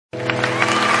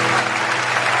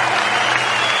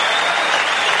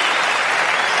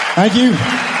Thank you.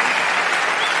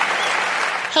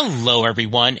 Hello,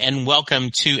 everyone, and welcome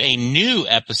to a new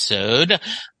episode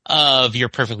of Your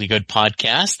Perfectly Good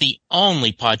podcast, the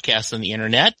only podcast on the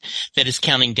internet that is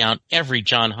counting down every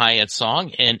John Hiatt song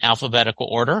in alphabetical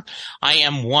order. I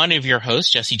am one of your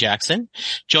hosts, Jesse Jackson.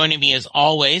 Joining me as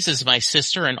always is my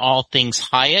sister in all things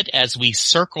Hiatt as we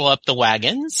circle up the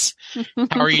wagons.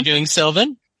 How are you doing,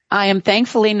 Sylvan? I am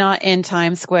thankfully not in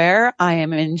Times Square. I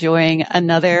am enjoying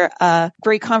another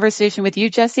great conversation with you,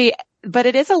 Jesse. But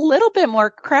it is a little bit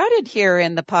more crowded here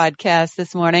in the podcast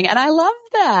this morning, and I love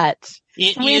that.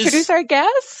 Can we introduce our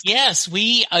guest? Yes,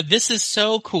 this is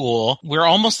so cool. We're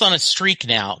almost on a streak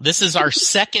now. This is our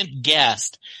second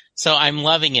guest, so I'm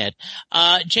loving it.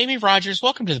 Jamie Rogers,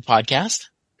 welcome to the podcast.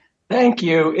 Thank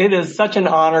you. It is such an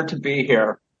honor to be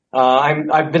here.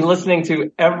 I've been listening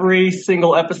to every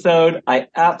single episode. I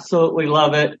absolutely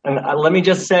love it. And let me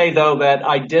just say, though, that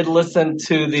I did listen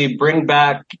to the Bring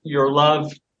Back Your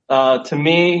Love to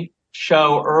Me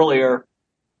show earlier,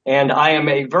 and I am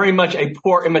very much a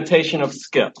poor imitation of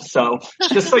Skip. So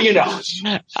just so you know.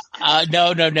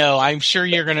 No. I'm sure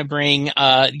you're going to bring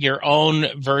your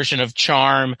own version of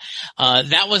charm.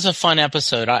 That was a fun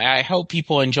episode. I hope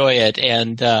people enjoy it.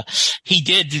 And he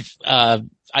did.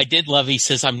 I did love, he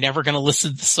says, I'm never going to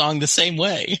listen to the song the same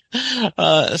way.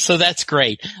 So that's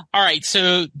great. All right.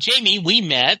 So Jamie, we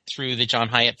met through the John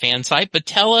Hiatt fan site, but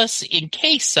tell us, in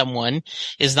case someone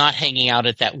is not hanging out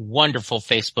at that wonderful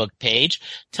Facebook page,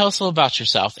 tell us a little about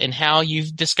yourself and how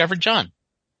you've discovered John.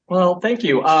 Well, thank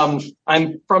you. I'm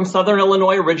from Southern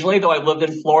Illinois originally, though I've lived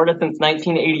in Florida since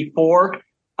 1984.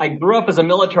 I grew up as a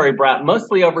military brat,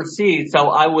 mostly overseas. So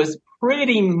I was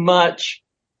pretty much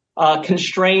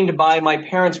constrained by my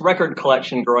parents' record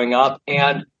collection growing up.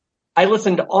 And I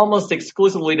listened almost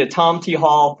exclusively to Tom T.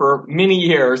 Hall for many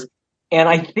years. And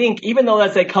I think even though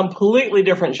that's a completely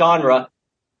different genre,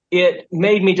 it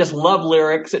made me just love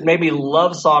lyrics. It made me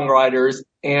love songwriters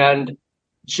and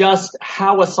just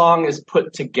how a song is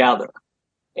put together.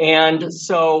 And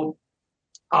so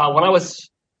when I was,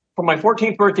 for my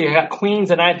 14th birthday, I got Queen's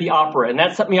A Night at the Opera, and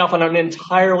that set me off on an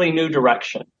entirely new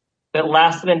direction that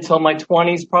lasted until my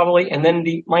 20s probably. And then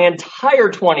my entire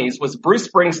 20s was Bruce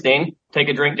Springsteen. Take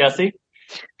a drink, Jesse.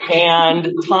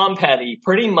 And Tom Petty,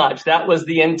 pretty much. That was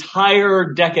the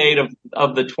entire decade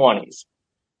of the 20s.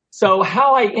 So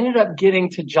how I ended up getting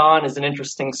to John is an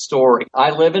interesting story. I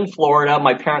live in Florida.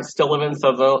 My parents still live in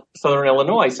Southern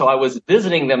Illinois. So I was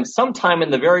visiting them sometime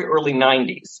in the very early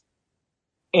 90s.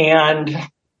 And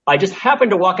I just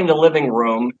happened to walk into the living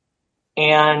room,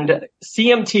 and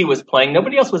CMT was playing.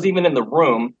 Nobody else was even in the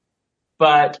room,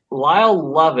 but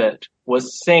Lyle Lovett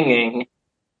was singing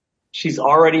She's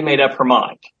Already Made Up Her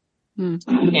Mind.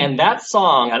 Mm-hmm. And that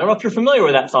song, I don't know if you're familiar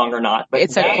with that song or not, but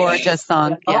it's a gorgeous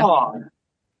song.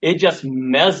 It just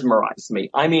mesmerized me.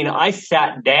 I mean, I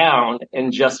sat down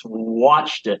and just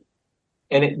watched it,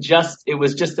 and it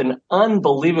was just an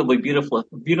unbelievably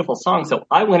beautiful song. So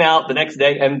I went out the next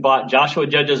day and bought Joshua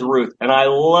Judge's Ruth, and I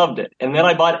loved it. And then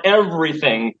I bought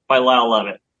everything by Lyle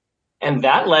Lovett. And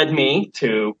that led me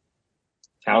to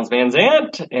Townes Van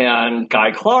Zandt and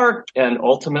Guy Clark, and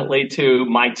ultimately to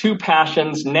my two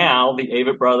passions now, the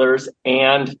Avett Brothers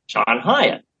and John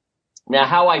Hiatt. Now,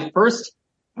 how I first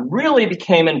really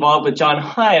became involved with John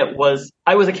Hiatt was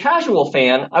I was a casual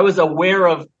fan. I was aware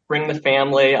of Bring the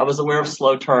Family. I was aware of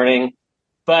Slow Turning,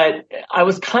 but I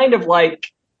was kind of like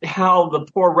how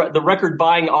the record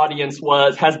buying audience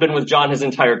has been with John his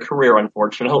entire career,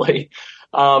 unfortunately.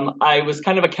 I was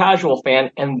kind of a casual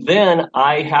fan. And then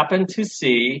I happened to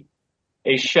see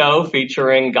a show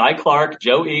featuring Guy Clark,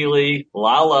 Joe Ely,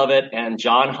 Lyle Lovett, and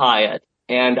John Hiatt.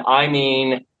 And I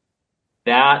mean,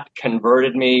 that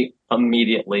converted me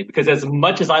immediately, because as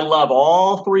much as I love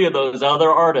all three of those other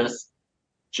artists,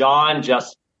 John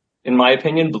just, in my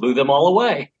opinion, blew them all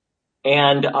away.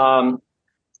 And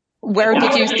where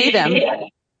did you see them?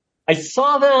 I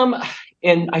saw them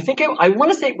in, I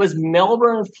want to say it was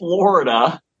Melbourne,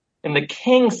 Florida, in the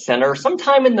King Center,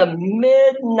 sometime in the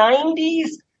mid-90s.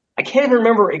 I can't even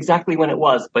remember exactly when it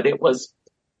was, but it was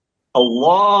a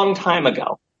long time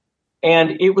ago.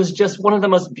 And it was just one of the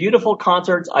most beautiful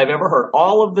concerts I've ever heard.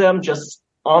 All of them just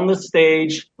on the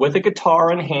stage with a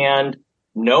guitar in hand,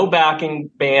 no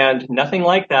backing band, nothing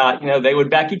like that. You know, they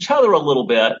would back each other a little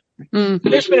bit. Mm-hmm.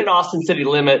 There's been an Austin City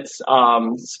Limits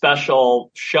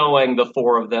special showing the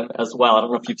four of them as well. I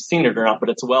don't know if you've seen it or not, but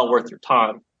it's well worth your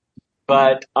time.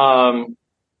 But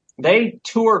they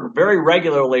toured very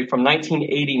regularly from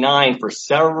 1989 for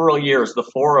several years. The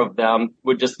four of them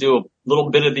would just do a little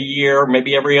bit of the year,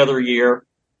 maybe every other year,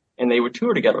 and they would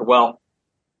tour together. Well,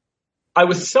 I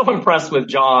was so impressed with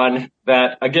John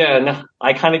that, again,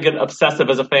 I kind of get obsessive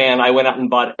as a fan. I went out and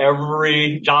bought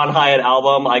every John Hiatt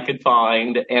album I could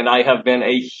find, and I have been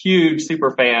a huge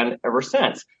super fan ever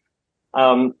since.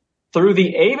 Through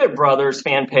the Avett Brothers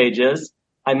fan pages,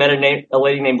 I met a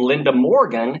lady named Linda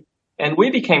Morgan, and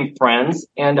we became friends,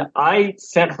 and I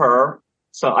sent her,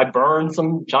 so I burned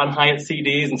some John Hiatt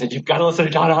CDs and said, you've got to listen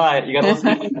to John Hiatt. You got to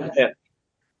listen to John Hiatt.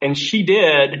 And she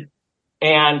did.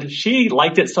 And she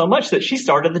liked it so much that she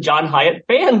started the John Hiatt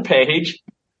fan page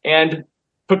and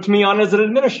put me on as an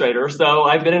administrator. So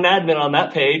I've been an admin on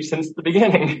that page since the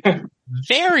beginning.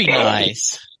 Very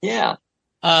nice. Yeah.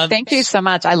 Thank you so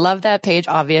much. I love that page,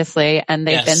 obviously, and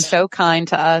they've been so kind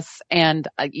to us. And,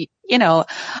 you know,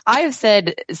 I have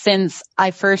said since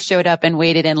I first showed up and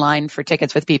waited in line for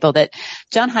tickets with people that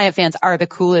John Hiatt fans are the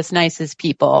coolest, nicest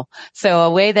people. So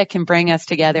a way that can bring us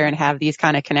together and have these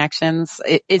kind of connections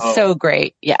is so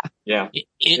great. Yeah. Yeah,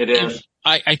 it is.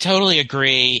 I totally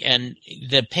agree. And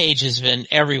the page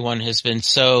everyone has been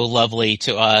so lovely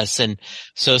to us and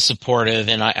so supportive.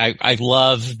 And I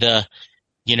love the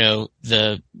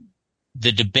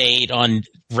debate on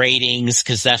ratings,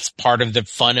 because that's part of the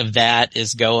fun of that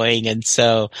is going. And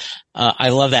so, I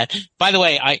love that. By the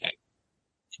way,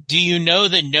 do you know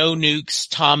the No Nukes,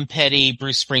 Tom Petty,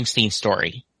 Bruce Springsteen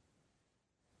story?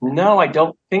 No, I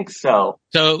don't think so.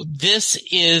 So this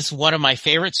is one of my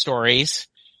favorite stories.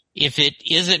 If it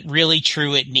isn't really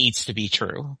true, it needs to be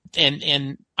true.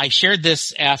 And I shared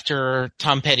this after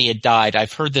Tom Petty had died.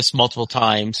 I've heard this multiple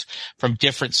times from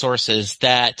different sources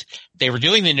that they were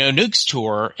doing the No Nukes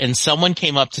tour and someone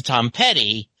came up to Tom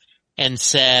Petty and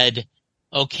said,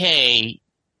 okay,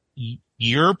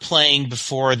 you're playing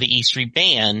before the E Street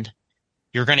Band.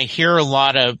 You're going to hear a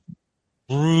lot of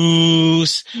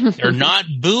Bruce. They're not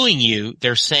booing you.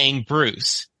 They're saying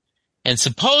Bruce. And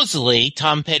supposedly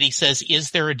Tom Petty says,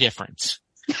 is there a difference?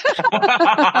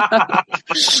 That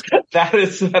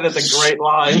is a great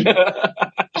line.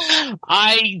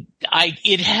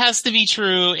 It has to be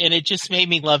true. And it just made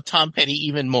me love Tom Petty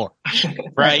even more.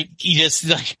 Right? He just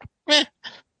like,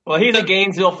 Well, he's a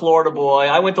Gainesville, Florida boy.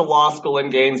 I went to law school in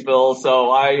Gainesville.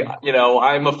 So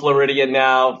I'm a Floridian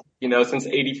now, since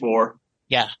 84.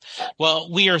 Yeah. Well,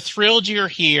 we are thrilled you're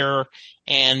here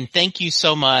and thank you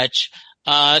so much.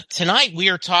 Tonight we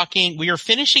are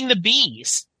finishing the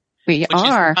Bees. Which is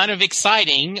kind of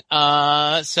exciting.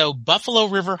 So Buffalo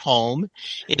River Home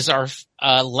is our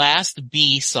last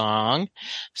Bee song.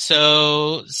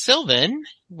 So Sylvan,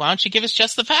 why don't you give us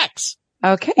just the facts?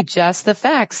 Okay, just the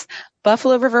facts.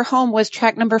 Buffalo River Home was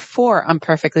track number 4 on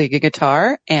Perfectly Good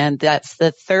Guitar, and that's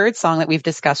the third song that we've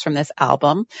discussed from this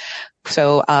album.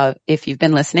 So, if you've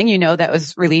been listening, you know that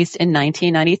was released in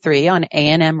 1993 on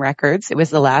A&M Records. It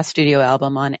was the last studio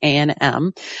album on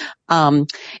A&M.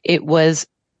 It was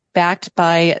backed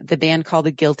by the band called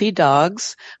the Guilty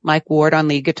Dogs, Mike Ward on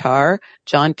lead guitar,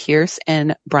 John Pierce,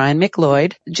 and Brian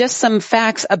McLeod. Just some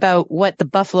facts about what the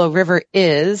Buffalo River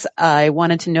is. I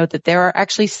wanted to note that there are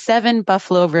actually 7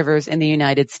 Buffalo Rivers in the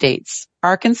United States.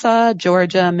 Arkansas,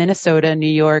 Georgia, Minnesota, New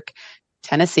York,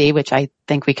 Tennessee, which I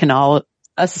think we can all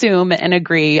assume and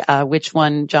agree which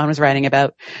one John was writing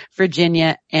about,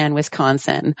 Virginia, and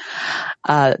Wisconsin.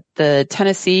 The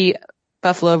Tennessee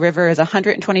Buffalo River is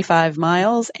 125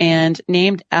 miles and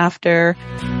named after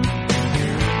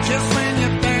just when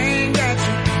you think that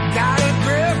you got a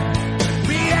grip,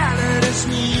 reality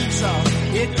sneaks up,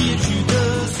 it gives you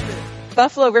the slip.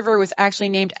 Buffalo River was actually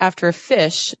named after a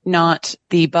fish, not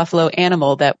the buffalo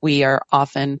animal that we are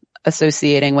often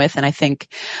associating with. And I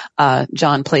think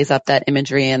John plays up that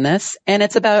imagery in this. And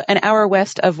it's about an hour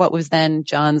west of what was then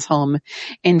John's home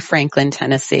in Franklin,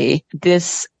 Tennessee.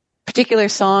 This particular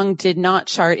song did not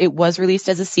chart. It was released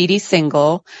as a CD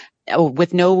single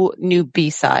with no new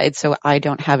B-side, so I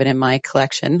don't have it in my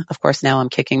collection. Of course, now I'm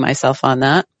kicking myself on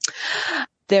that.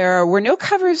 There were no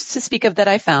covers to speak of that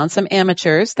I found, some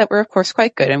amateurs that were, of course,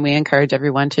 quite good, and we encourage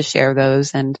everyone to share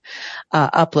those and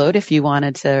upload if you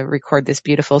wanted to record this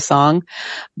beautiful song.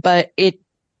 But it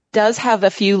does have a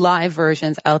few live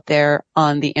versions out there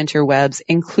on the interwebs,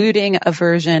 including a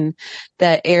version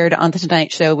that aired on The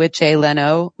Tonight Show with Jay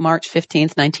Leno, March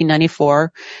 15th,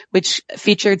 1994, which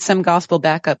featured some gospel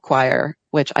backup choir,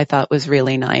 which I thought was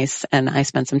really nice. And I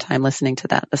spent some time listening to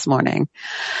that this morning.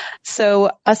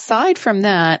 So aside from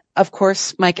that, of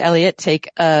course, Mike Elliott, Take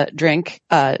a Drink,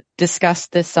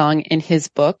 discussed this song in his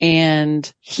book,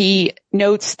 and he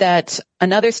notes that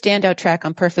another standout track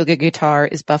on Perfect Good Guitar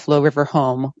is Buffalo River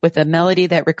Home, with a melody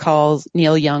that recalls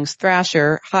Neil Young's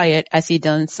Thrasher. Hiatt, as he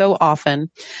done so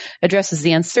often, addresses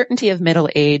the uncertainty of middle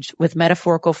age with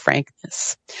metaphorical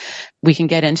frankness. We can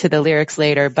get into the lyrics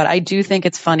later, but I do think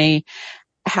it's funny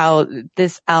how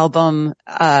this album,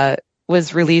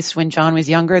 was released when John was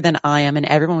younger than I am, and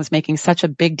everyone was making such a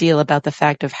big deal about the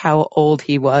fact of how old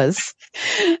he was.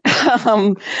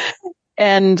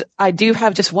 And I do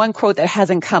have just one quote that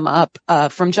hasn't come up,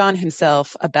 from John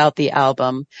himself about the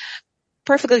album.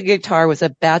 Perfectly Good Guitar was a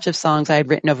batch of songs I had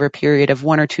written over a period of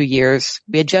 1 or 2 years.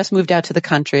 We had just moved out to the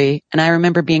country, and I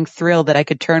remember being thrilled that I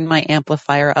could turn my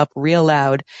amplifier up real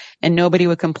loud and nobody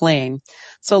would complain.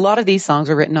 So a lot of these songs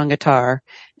were written on guitar.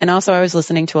 And also I was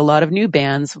listening to a lot of new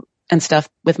bands and stuff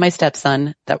with my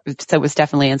stepson that was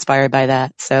definitely inspired by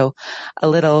that. So a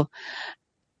little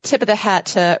tip of the hat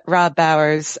to Rob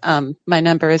Bowers. My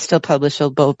number is still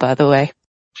publishable, by the way.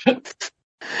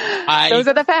 Those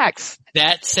are the facts.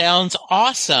 That sounds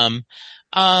awesome.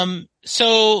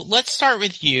 So let's start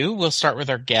with you. We'll start with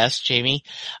our guest, Jamie.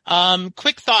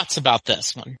 Quick thoughts about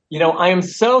this one. I am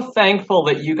so thankful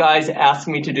that you guys asked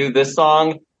me to do this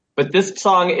song, but this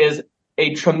song is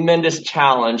a tremendous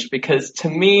challenge because to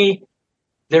me,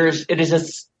 it is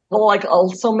just like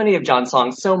so many of John's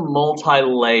songs, so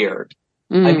multi-layered.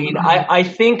 Mm-hmm. I mean, I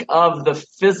think of the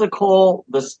physical,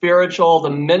 the spiritual, the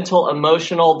mental,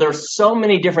 emotional. There's so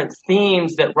many different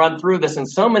themes that run through this and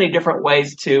so many different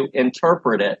ways to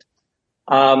interpret it.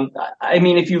 I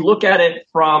mean, if you look at it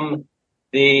from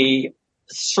the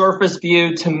surface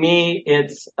view, to me,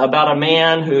 it's about a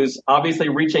man who's obviously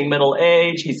reaching middle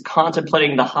age. He's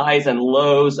contemplating the highs and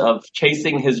lows of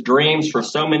chasing his dreams for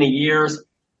so many years,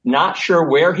 not sure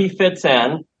where he fits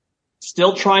in,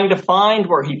 still trying to find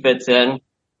where he fits in,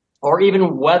 or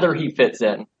even whether he fits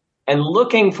in, and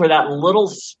looking for that little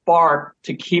spark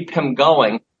to keep him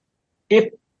going,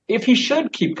 if he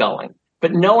should keep going,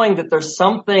 but knowing that there's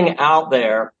something out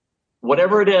there,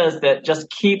 whatever it is, that just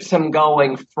keeps him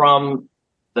going from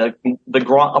for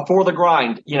the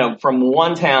grind, from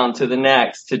one town to the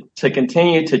next, to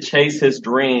continue to chase his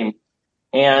dream.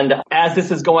 And as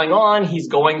this is going on, he's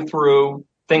going through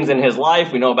things in his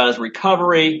life. We know about his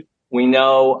recovery. We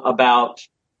know about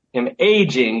him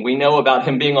aging. We know about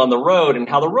him being on the road and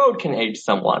how the road can age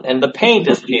someone, and the paint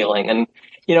is peeling. And,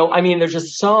 there's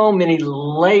just so many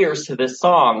layers to this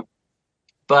song.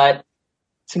 But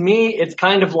to me, it's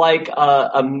kind of like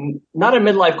not a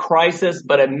midlife crisis,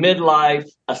 but a midlife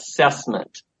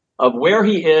assessment of where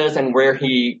he is and where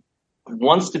he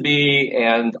wants to be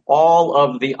and all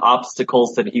of the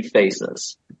obstacles that he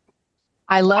faces.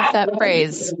 I love that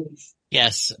phrase.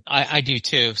 Yes, I do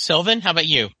too. Sylvan, how about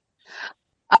you?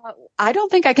 I don't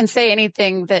think I can say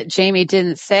anything that Jamie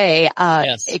didn't say,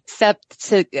 yes, except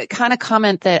to kind of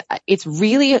comment that it's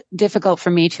really difficult for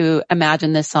me to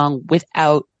imagine this song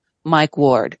without Mike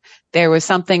Ward. There was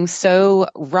something so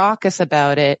raucous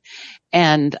about it,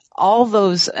 and all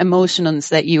those emotions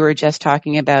that you were just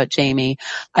talking about, Jamie,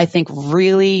 I think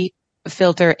really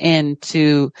filter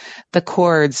into the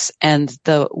chords and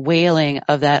the wailing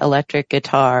of that electric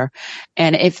guitar.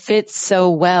 And it fits so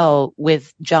well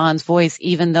with John's voice,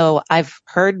 even though I've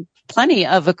heard plenty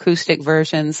of acoustic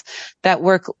versions that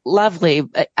work lovely.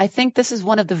 I think this is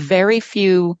one of the very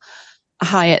few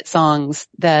Hiatt songs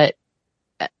that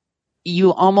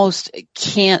you almost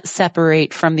can't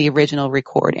separate from the original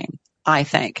recording, I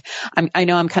think. I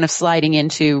know I'm kind of sliding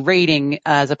into rating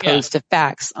as opposed to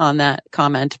facts on that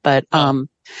comment, but,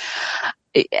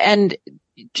 and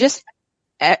just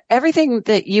everything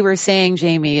that you were saying,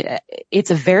 Jamie,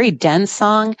 it's a very dense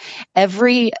song.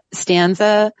 Every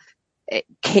stanza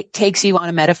takes you on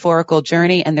a metaphorical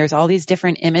journey, and there's all these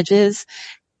different images,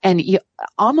 and you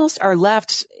almost are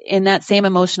left in that same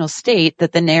emotional state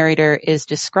that the narrator is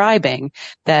describing,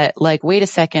 that like, wait a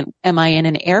second, am I in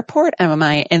an airport? Am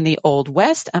I in the Old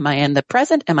West? Am I in the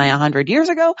present? Am I 100 years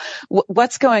ago?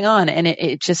 What's going on? And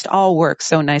it just all works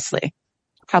so nicely.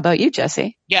 How about you,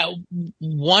 Jesse? Yeah,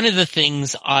 one of the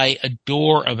things I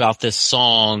adore about this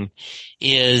song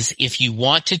is if you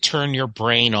want to turn your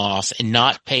brain off and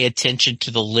not pay attention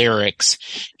to the lyrics,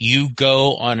 you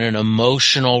go on an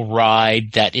emotional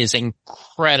ride that is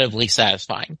incredibly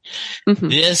satisfying. Mm-hmm.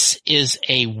 This is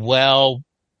a well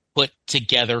put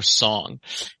together song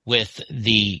with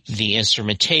the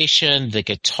instrumentation, the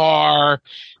guitar,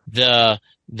 the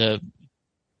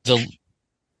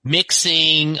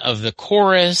mixing of the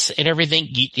chorus and everything.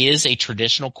 It is a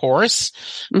traditional chorus,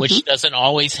 which doesn't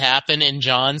always happen in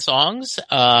John songs.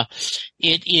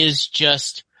 It is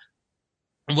just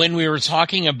when we were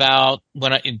talking about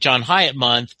John Hyatt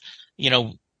month,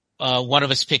 one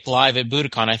of us picked Live at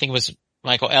Budokan. I think it was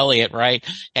Michael Elliott, right?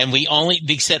 And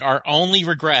they said our only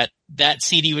regret, that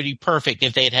CD would be perfect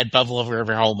if they had Buffalo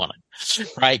River Home on it,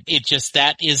 right?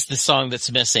 That is the song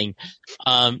that's missing.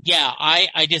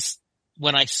 I just,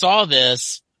 when I saw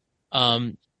this,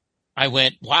 I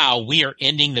went, wow, we are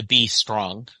ending the B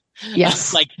strong.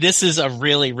 Yes. Like, this is a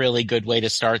really, really good way to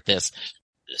start this.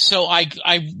 So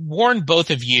I warned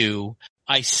both of you.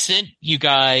 I sent you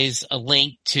guys a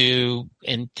link to,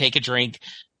 and take a drink,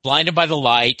 Blinded by the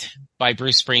Light by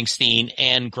Bruce Springsteen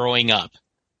and Growing Up.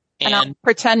 And I'll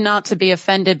pretend not to be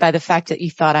offended by the fact that you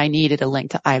thought I needed a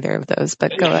link to either of those,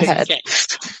 but go ahead. Okay.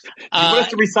 You want us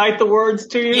to recite the words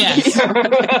to you? Yes.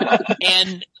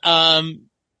 And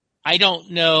I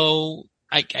don't know,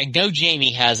 I know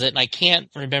Jamie has it, and I can't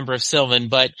remember if Sylvan,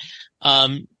 but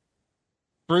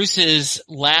Bruce's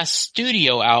last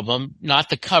studio album, not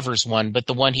the covers one, but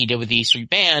the one he did with the E Street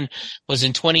Band, was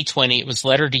in 2020. It was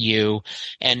Letter to You,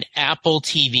 and Apple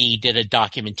TV did a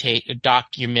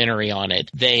documentary on it.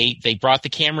 They brought the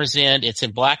cameras in. It's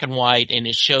in black and white, and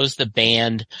it shows the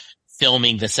band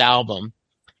filming this album.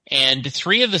 And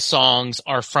 3 of the songs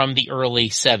are from the early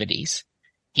 70s.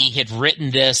 He had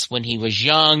written this when he was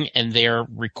young, and they're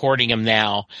recording him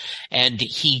now. And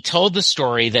he told the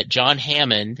story that John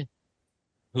Hammond,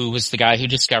 who was the guy who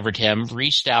discovered him,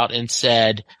 reached out and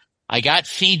said, I got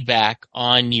feedback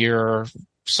on your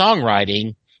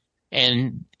songwriting,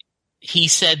 and he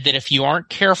said that if you aren't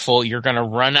careful, you're going to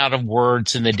run out of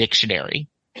words in the dictionary.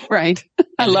 Right.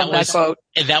 I love that quote.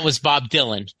 And that was Bob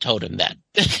Dylan told him that.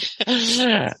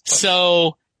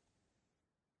 So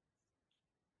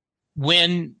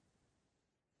when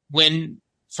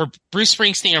for Bruce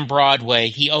Springsteen on Broadway,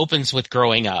 he opens with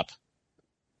Growing Up,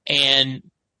 and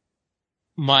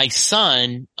my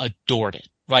son adored it.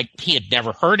 Like, he had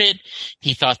never heard it.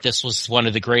 He thought this was one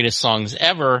of the greatest songs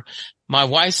ever. My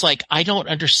wife's like, I don't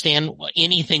understand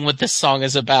anything what this song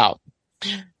is about.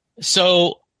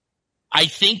 So I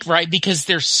think, right, because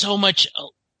there's so much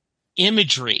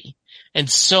imagery and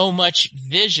so much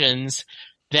visions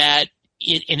and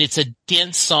it's a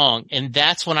dense song. And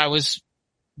that's when I was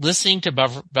listening to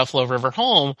Buffalo River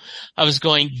Home, I was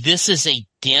going, this is a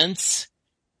dense,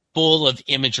 full of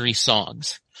imagery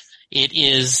songs. It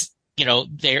is,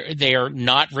 they are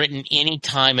not written any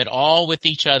time at all with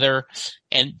each other.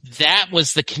 And that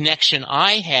was the connection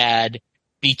I had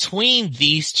between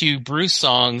these 2 Bruce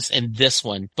songs and this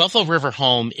one. Buffalo River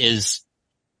Home is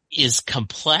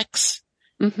complex,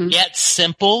 yet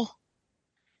simple.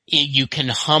 You can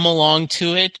hum along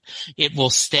to it. It will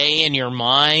stay in your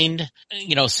mind.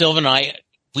 Sylvan and I,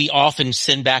 we often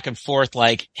send back and forth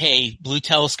like, hey, Blue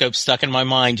Telescope stuck in my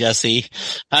mind, Jesse.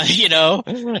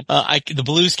 The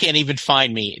blues can't even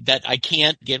find me. That I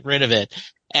can't get rid of it.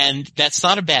 And that's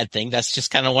not a bad thing. That's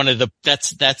just kind of one of the,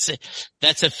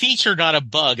 that's a feature, not a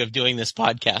bug of doing this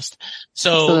podcast.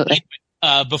 So,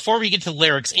 before we get to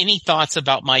lyrics, any thoughts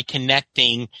about my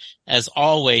connecting, as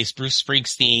always, Bruce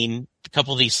Springsteen, a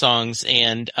couple of these songs,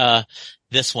 and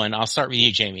this one? I'll start with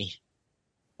you, Jamie.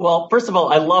 Well, first of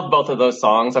all, I love both of those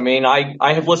songs. I mean,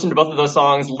 I have listened to both of those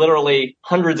songs literally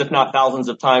hundreds, if not thousands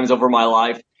of times over my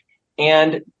life.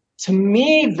 And to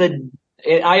me,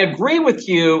 I agree with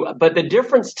you, but the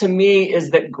difference to me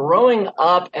is that Growing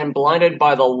Up and Blinded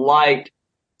by the Light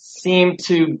seem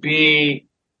to be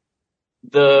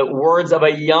the words of a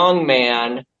young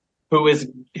man who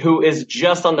is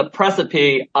just on the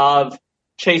precipice of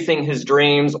chasing his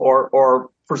dreams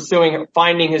or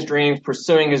finding his dreams,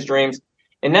 pursuing his dreams.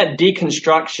 And that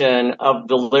deconstruction of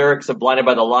the lyrics of Blinded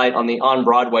by the Light on the On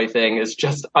Broadway thing is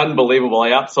just unbelievable.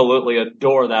 I absolutely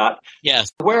adore that.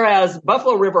 Yes. Whereas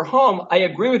Buffalo River Home, I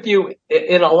agree with you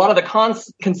in a lot of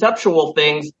the conceptual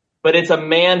things, but it's a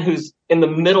man who's in the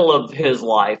middle of his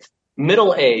life,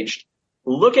 middle-aged,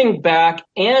 looking back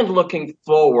and looking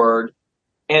forward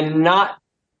and not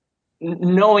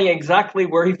knowing exactly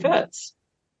where he fits,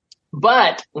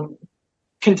 but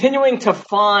continuing to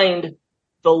find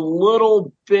the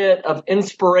little bit of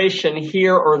inspiration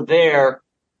here or there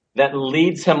that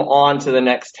leads him on to the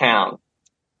next town.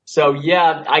 So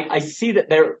yeah, I see that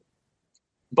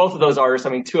both of those artists,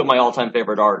 2 of my all-time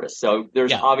favorite artists. So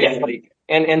there's obviously,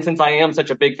 and since I am such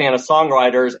a big fan of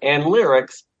songwriters and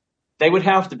lyrics, they would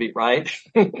have to be, right?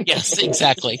 Yes,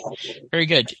 exactly. Very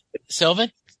good.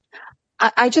 Sylvan?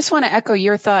 I just want to echo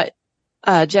your thought,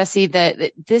 Jesse,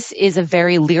 that this is a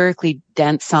very lyrically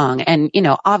dense song. And,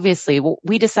 obviously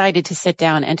we decided to sit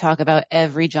down and talk about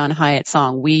every John Hiatt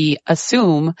song. We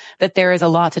assume that there is a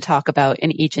lot to talk about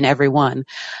in each and every one.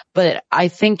 But I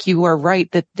think you are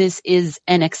right that this is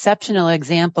an exceptional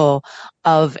example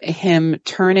of him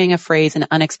turning a phrase in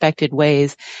unexpected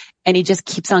ways. And he just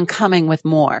keeps on coming with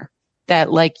more. That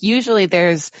usually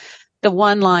there's the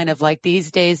one line of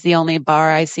these days, the only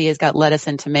bar I see has got lettuce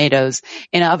and tomatoes,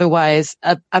 and otherwise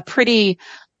a pretty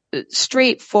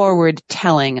straightforward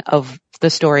telling of the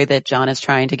story that John is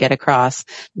trying to get across.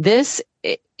 This,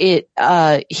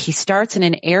 he starts in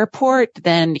an airport,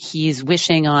 then he's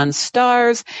wishing on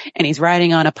stars, and he's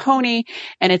riding on a pony,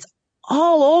 and it's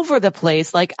all over the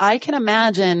place. I can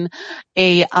imagine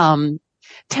a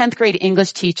 10th grade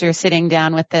English teacher sitting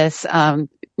down with this,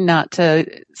 not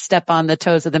to step on the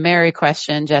toes of the Mary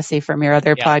question, Jesse, from your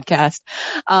other podcast,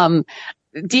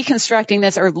 deconstructing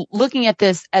this or looking at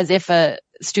this as if a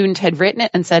student had written it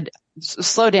and said,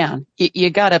 slow down. You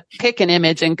got to pick an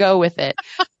image and go with it.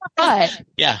 But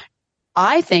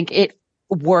I think it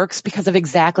works because of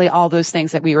exactly all those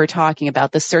things that we were talking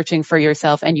about, the searching for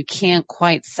yourself, and you can't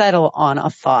quite settle on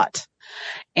a thought.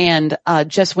 And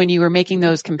just when you were making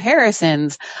those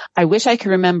comparisons, I wish I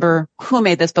could remember who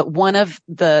made this, but one of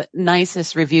the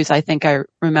nicest reviews I think I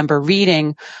remember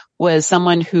reading was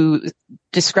someone who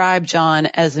described John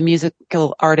as a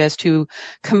musical artist who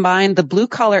combined the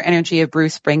blue-collar energy of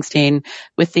Bruce Springsteen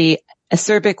with the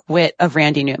acerbic wit of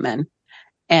Randy Newman.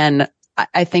 And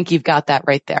I think you've got that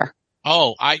right there.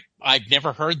 Oh, I've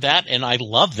never heard that, and I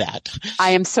love that.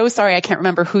 I am so sorry. I can't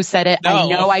remember who said it. No. I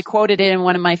know I quoted it in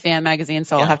one of my fan magazines,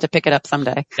 so I'll have to pick it up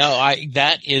someday. No,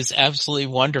 that is absolutely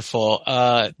wonderful.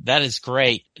 That is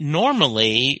great.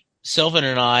 Normally, Sylvan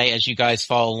and I, as you guys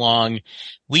follow along,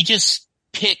 we just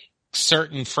pick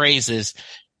certain phrases.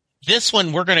 This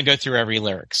one, we're going to go through every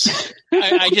lyrics.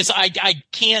 I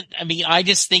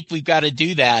just think we've got to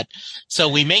do that. So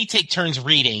we may take turns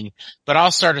reading, but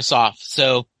I'll start us off.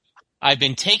 So, I've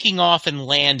been taking off and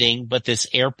landing, but this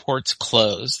airport's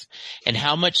closed. And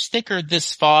how much thicker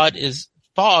this fog is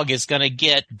going to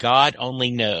get, God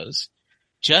only knows.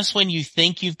 Just when you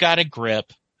think you've got a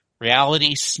grip,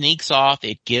 reality sneaks off,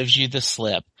 it gives you the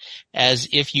slip. As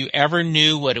if you ever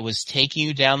knew what it was taking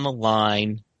you down the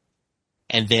line.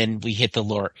 And then we hit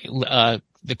the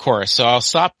chorus. So I'll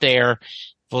stop there.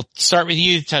 We'll start with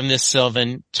you, Miss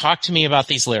Sylvan. Talk to me about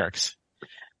these lyrics.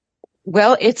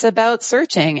 Well, it's about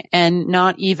searching and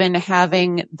not even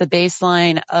having the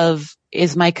baseline of,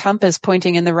 is my compass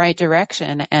pointing in the right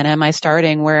direction? And am I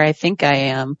starting where I think I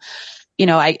am?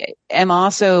 I am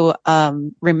also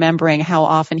remembering how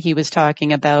often he was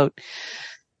talking about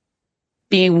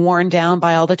being worn down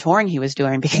by all the touring he was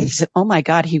doing, because, oh my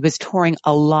God, he was touring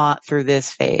a lot through this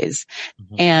phase.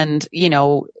 Mm-hmm. And,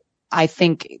 I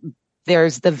think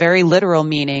there's the very literal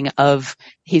meaning of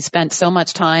he spent so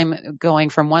much time going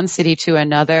from one city to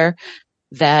another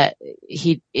that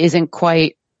he isn't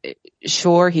quite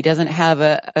sure. He doesn't have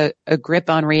a grip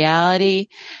on reality.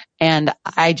 And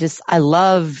I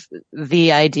love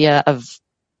the idea of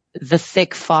the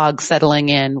thick fog settling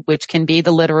in, which can be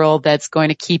the literal that's going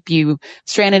to keep you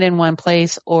stranded in one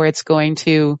place, or it's going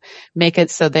to make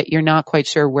it so that you're not quite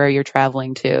sure where you're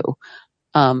traveling to.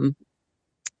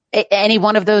 Any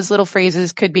one of those little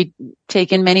phrases could be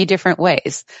taken many different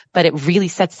ways, but it really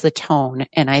sets the tone.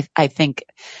 And I think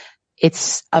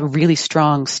it's a really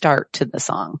strong start to the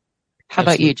song. How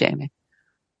about you, Jamie?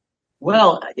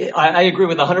 Well, I agree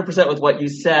with 100% with what you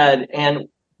said. And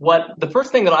the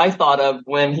first thing that I thought of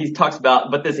when he talks about,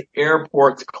 but this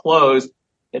airport's closed,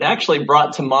 it actually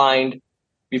brought to mind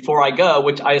Before I Go,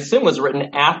 which I assume was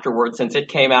written afterwards, since it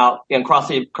came out in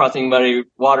Crossing Muddy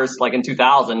Waters in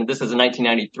 2000. This is in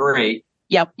 1993.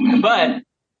 Yep. But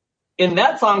in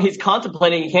that song, he's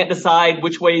contemplating, he can't decide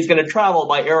which way he's going to travel,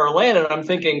 by air or land. And I'm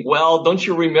thinking, well, don't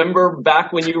you remember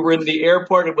back when you were in the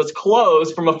airport, it was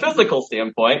closed from a physical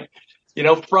standpoint,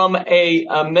 from a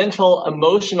mental,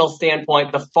 emotional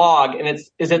standpoint, the fog. And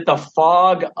is it the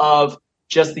fog of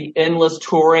just the endless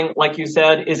touring, like you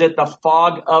said? Is it the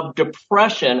fog of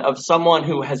depression of someone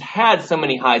who has had so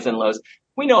many highs and lows?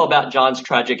 We know about John's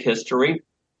tragic history.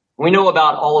 We know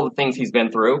about all of the things he's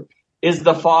been through. Is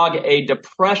the fog a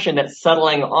depression that's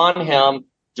settling on him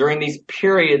during these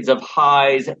periods of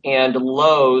highs and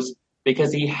lows,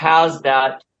 because he has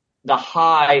the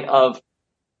high of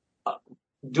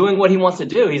doing what he wants to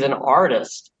do? He's an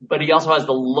artist, but he also has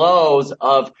the lows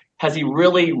of, has he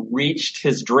really reached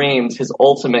his dreams, his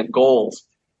ultimate goals?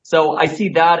 So I see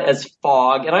that as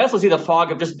fog. And I also see the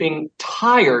fog of just being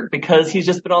tired because he's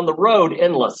just been on the road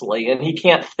endlessly and he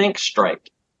can't think straight.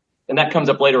 and that comes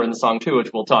up later in the song too, which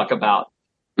we'll talk about.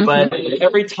 Mm-hmm. But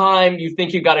every time you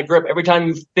think you've got a grip, every time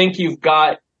you think you've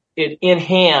got it in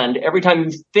hand, every time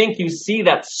you think you see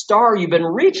that star you've been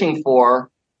reaching for,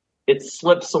 it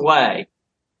slips away.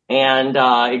 And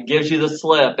it gives you the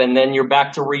slip, and then you're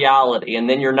back to reality, and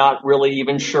then you're not really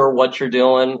even sure what you're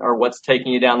doing or what's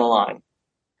taking you down the line.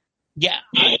 Yeah,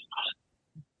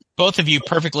 both of you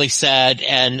perfectly said,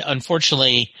 and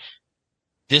unfortunately,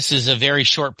 this is a very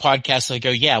short podcast, so I go,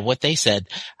 yeah, what they said.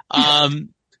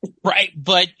 Right,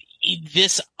 but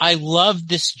I love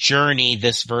this journey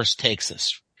this verse takes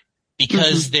us,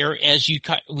 because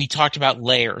we talked about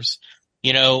layers,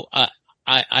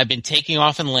 I've been taking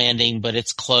off and landing, but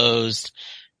it's closed.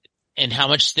 And how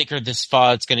much thicker this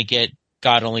fog's going to get,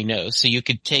 God only knows. So you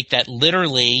could take that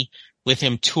literally with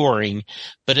him touring,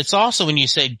 but it's also when you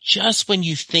say, just when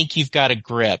you think you've got a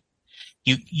grip,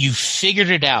 you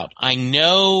figured it out. I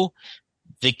know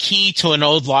the key to an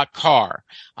old locked car.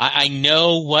 I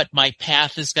know what my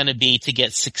path is going to be to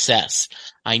get success.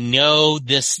 I know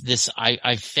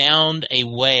I found a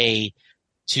way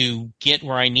to get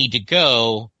where I need to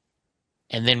go.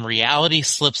 And then reality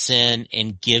slips in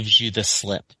and gives you the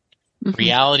slip. Mm-hmm.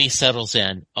 Reality settles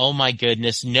in. Oh my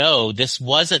goodness. No, this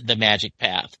wasn't the magic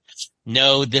path.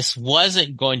 No, this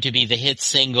wasn't going to be the hit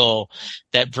single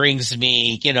that brings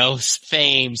me,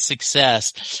 fame,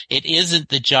 success. It isn't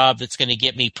the job that's going to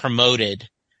get me promoted,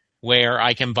 where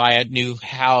I can buy a new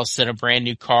house and a brand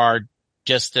new car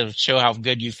just to show how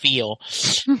good you feel.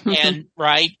 And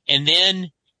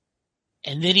then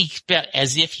he,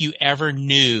 as if you ever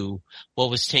knew what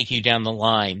was taking you down the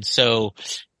line. So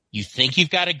you think you've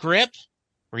got a grip,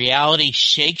 reality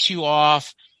shakes you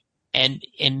off, and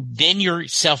then your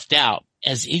self-doubt,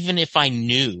 as even if I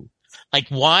knew. Like,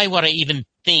 why would I even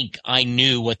think I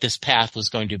knew what this path was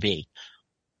going to be?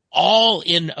 All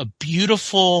in a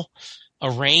beautiful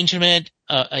arrangement,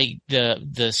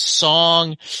 the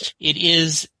song. It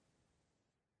is,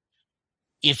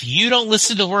 if you don't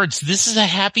listen to the words, this is a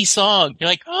happy song. You're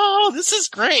like, oh, this is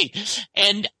great.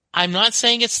 And I'm not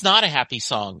saying it's not a happy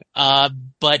song,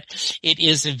 but it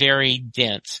is very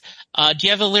dense. Do you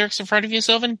have the lyrics in front of you,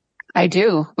 Sylvan? I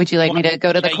do. Would you like me to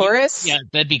go to the chorus? Yeah,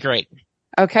 that'd be great.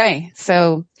 Okay.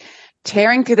 So,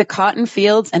 tearing through the cotton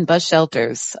fields and bus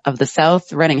shelters of the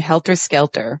South, running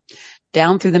helter-skelter,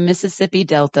 down through the Mississippi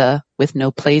Delta with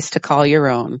no place to call your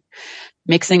own,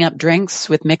 mixing up drinks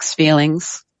with mixed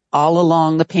feelings. All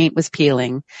along the paint was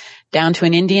peeling, down to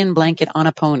an Indian blanket on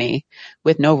a pony,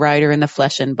 with no rider in the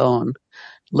flesh and bone,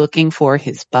 looking for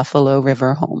his Buffalo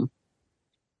River home.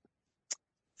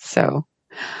 So,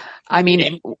 I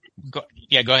mean... Go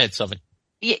ahead, Sylvan.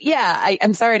 Yeah,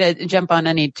 I'm sorry to jump on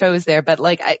any toes there, but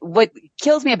what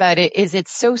kills me about it is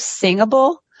it's so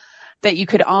singable that you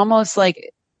could almost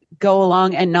go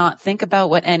along and not think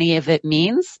about what any of it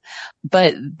means.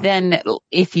 But then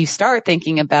if you start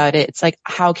thinking about it, it's like,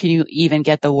 how can you even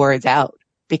get the words out?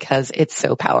 Because it's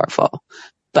so powerful.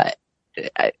 But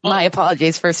my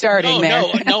apologies for starting there.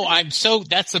 No,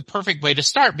 that's the perfect way to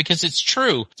start, because it's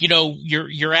true.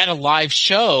 You're at a live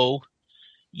show.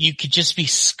 You could just be,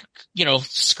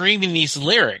 screaming these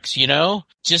lyrics,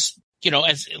 just,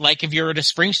 as like if you're at a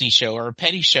Springsteen show or a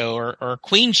Petty show or a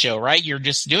Queen show, right? You're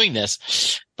just doing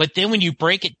this. But then when you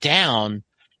break it down,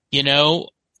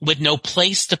 with no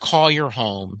place to call your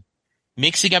home,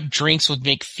 mixing up drinks with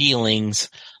mixed feelings,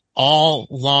 all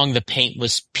along the paint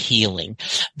was peeling.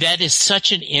 That is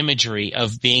such an imagery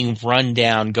of being run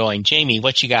down going. Jamie,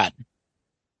 what you got?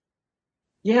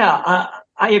 Yeah,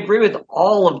 I agree with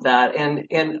all of that.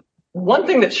 And one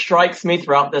thing that strikes me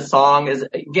throughout this song is,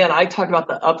 again, I talked about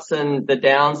the ups and the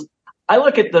downs. I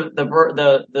look at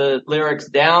the lyrics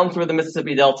down through the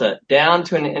Mississippi Delta, down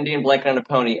to an Indian blanket on a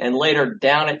pony, and later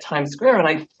down at Times Square. And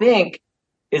I think,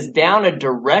 is down a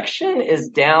direction? Is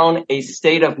down a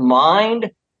state of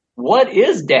mind? What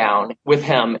is down with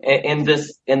him in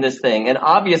this thing? And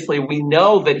obviously we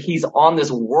know that he's on this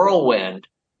whirlwind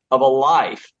of a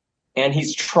life, and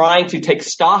he's trying to take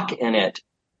stock in it.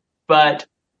 But,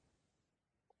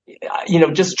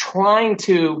 just trying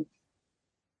to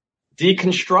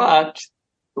deconstruct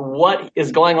what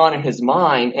is going on in his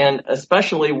mind, and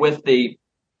especially with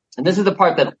and this is the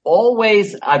part that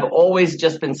I've always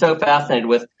just been so fascinated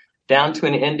with, down to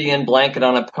an Indian blanket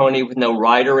on a pony with no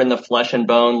rider in the flesh and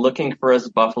bone, looking for his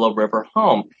Buffalo River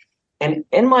home. And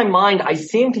in my mind, I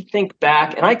seem to think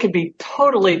back, and I could be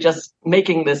totally just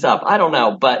making this up, I don't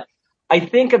know, but I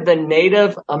think of the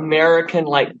Native American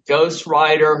Ghost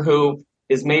Rider who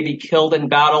is maybe killed in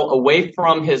battle away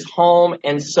from his home.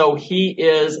 And so he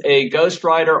is a Ghost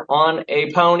Rider on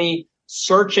a pony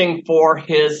searching for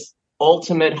his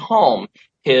ultimate home,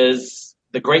 his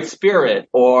the Great Spirit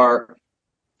or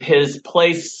his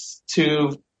place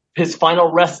to his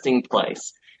final resting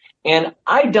place. And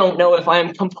I don't know if I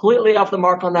am completely off the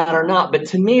mark on that or not, but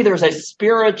to me, there's a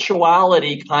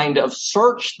spirituality kind of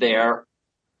search there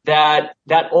that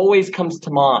always comes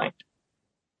to mind.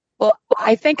 Well,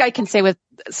 I think I can say with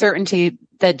certainty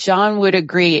that John would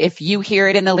agree. If you hear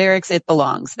it in the lyrics, it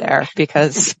belongs there,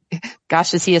 because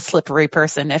gosh, is he a slippery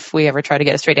person if we ever try to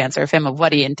get a straight answer of him of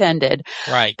what he intended.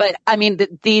 Right. But I mean,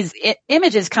 these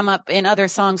images come up in other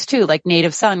songs too, like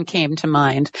Native Son came to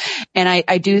mind. And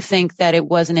I do think that it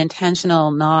was an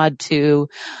intentional nod to,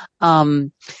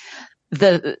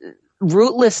 the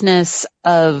rootlessness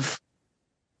of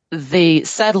the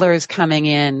settlers coming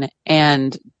in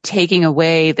and taking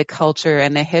away the culture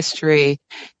and the history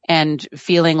and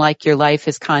feeling like your life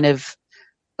is kind of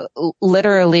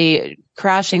literally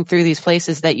crashing through these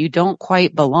places that you don't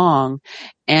quite belong.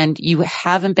 And you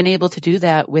haven't been able to do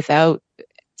that without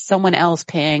someone else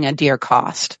paying a dear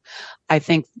cost. I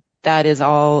think that is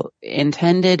all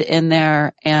intended in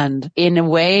there. And in a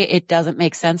way, it doesn't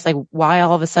make sense. Like, why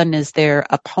all of a sudden is there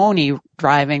a pony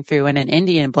driving through in an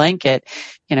Indian blanket?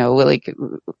 You know, like,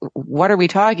 what are we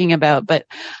talking about? But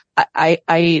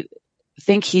I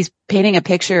think he's painting a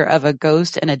picture of a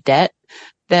ghost and a debt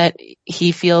that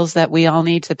he feels that we all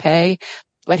need to pay,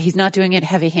 but he's not doing it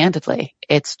heavy-handedly.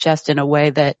 It's just in a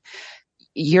way that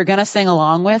you're going to sing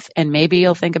along with, and maybe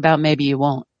you'll think about, maybe you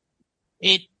won't.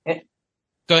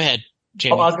 Go ahead,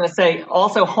 Jamie. Oh, I was going to say,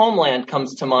 also Homeland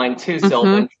comes to mind too,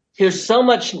 Sylvan. There's so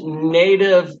much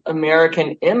Native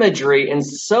American imagery in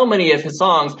so many of his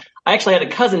songs. I actually had a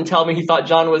cousin tell me he thought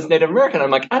John was Native American.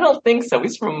 I'm like, I don't think so.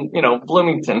 He's from,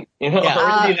 Bloomington.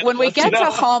 Yeah. When we get to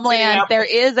Homeland, there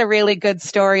is a really good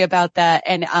story about that.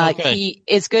 And he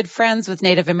is good friends with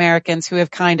Native Americans who have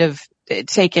kind of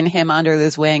taken him under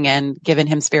his wing and given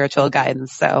him spiritual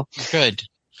guidance. So good.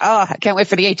 Oh, I can't wait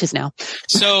for the H's now.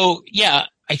 So, yeah,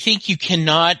 I think you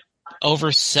cannot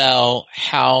oversell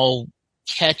how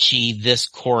catchy this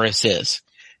chorus is.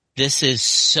 This is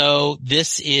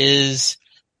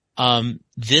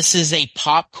a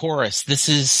pop chorus. This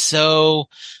is so,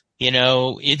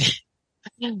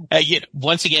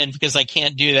 once again, because I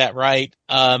can't do that right.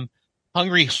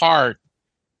 Hungry Heart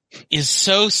is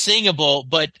so singable,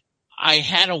 but I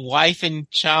had a wife and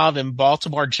child in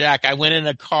Baltimore, Jack. I went in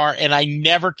a car and I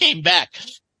never came back.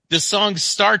 The song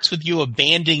starts with you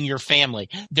abandoning your family.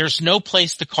 There's no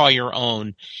place to call your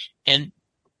own. And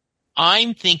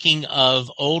I'm thinking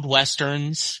of old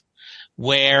Westerns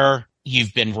where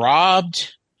you've been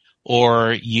robbed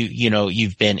or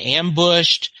you've been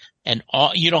ambushed and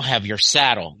you don't have your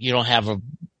saddle. You don't have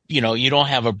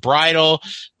a bridle,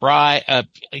 a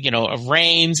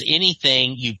reins,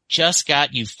 anything.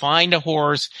 You find a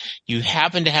horse, you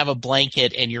happen to have a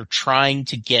blanket, and you're trying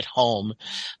to get home,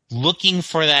 looking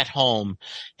for that home.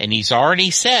 And he's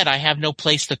already said, I have no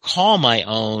place to call my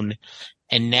own,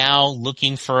 and now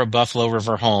looking for a Buffalo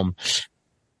River home.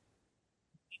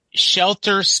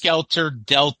 Shelter, skelter,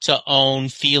 delta, own,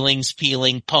 feelings,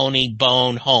 peeling, pony,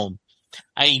 bone, home.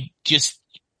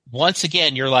 Once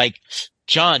again, you're like,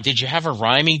 John, did you have a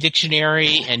rhyming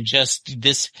dictionary and just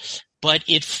this? But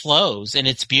it flows and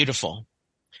it's beautiful.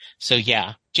 So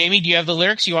yeah. Jamie, do you have the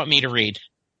lyrics you want me to read?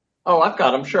 Oh, I've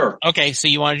got them, sure. Okay, so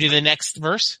you want to do the next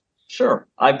verse? Sure.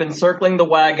 I've been circling the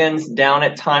wagons down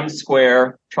at Times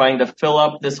Square, trying to fill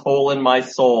up this hole in my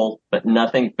soul, but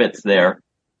nothing fits there.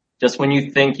 Just when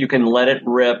you think you can let it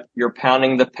rip, you're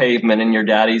pounding the pavement in your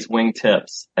daddy's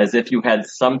wingtips, as if you had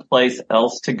someplace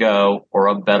else to go or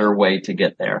a better way to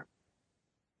get there.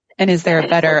 And is there a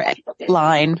better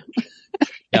line?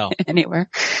 No.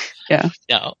 Anywhere? Yeah.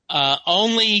 No.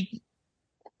 Only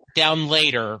down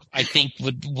later, I think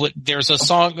there's a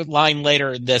song line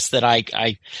later in this that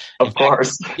of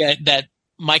course, that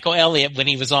Michael Elliott, when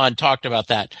he was on, talked about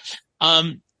that.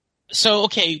 So,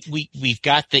 okay, we've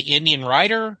got the Indian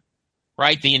rider,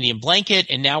 right? The Indian blanket,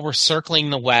 and now we're circling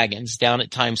the wagons down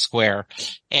at Times Square.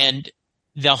 And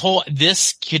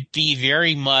this could be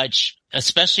very much,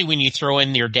 especially when you throw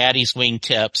in your daddy's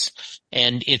wingtips,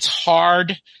 and it's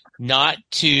hard not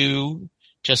to,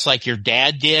 just like your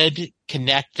dad did,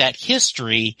 connect that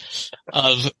history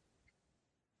of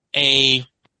a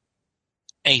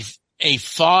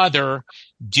father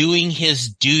doing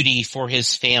his duty for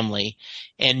his family,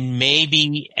 and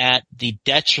maybe at the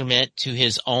detriment to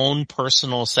his own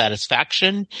personal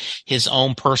satisfaction, his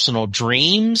own personal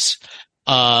dreams.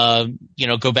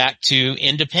 Go back to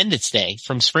Independence Day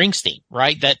from Springsteen,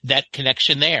 right? That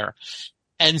connection there.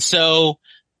 And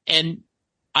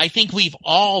I think we've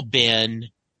all been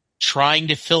trying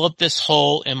to fill up this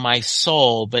hole in my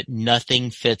soul, but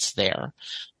nothing fits there.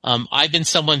 I've been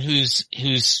someone who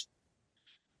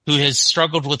has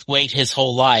struggled with weight his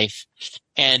whole life.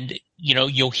 And,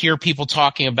 you'll hear people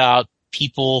talking about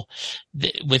people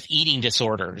with eating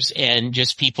disorders and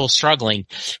just people struggling.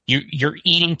 You're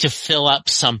eating to fill up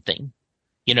something,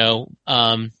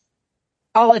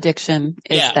 all addiction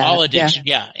is that. All addiction.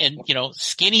 Yeah. And,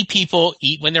 skinny people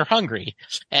eat when they're hungry.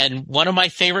 And one of my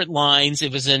favorite lines,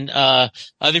 it was in,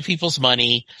 Other People's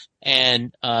Money.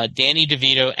 And, Danny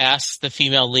DeVito asks the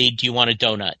female lead, do you want a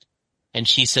donut? And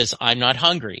she says, I'm not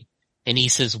hungry. And he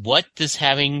says, what does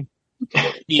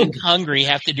being hungry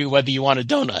have to do whether you want a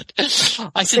donut?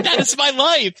 I said, that is my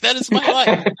life. That is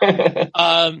my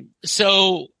life.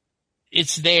 So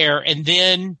it's there. And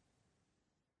then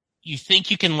you think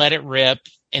you can let it rip.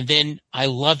 And then I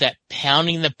love that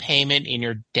pounding the pavement in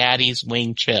your daddy's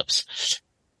wing chips.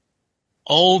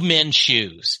 Old men's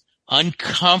shoes,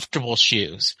 uncomfortable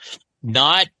shoes,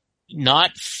 not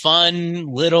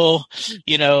fun little,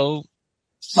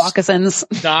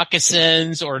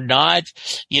 moccasins or not,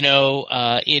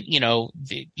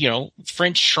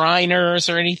 French Shriners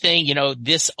or anything,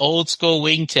 this old school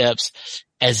wingtips,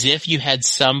 as if you had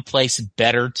someplace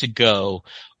better to go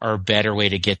or a better way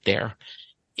to get there.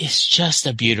 It's just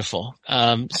a beautiful.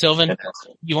 Sylvan,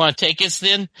 you want to take us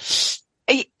then?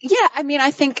 Yeah. I mean, I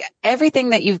think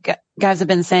everything that you guys have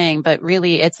been saying, but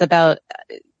really it's about,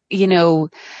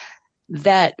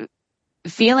 that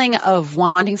feeling of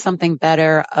wanting something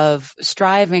better, of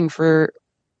striving for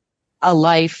a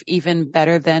life even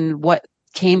better than what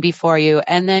came before you.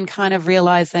 And then kind of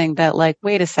realizing that, like,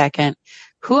 wait a second,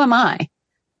 who am I?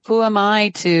 Who am I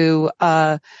to,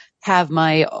 have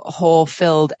my hole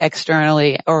filled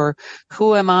externally? Or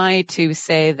who am I to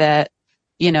say that,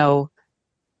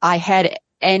 I had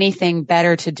anything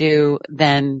better to do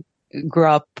than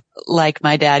grow up like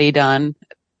my daddy done?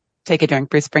 Take a drink,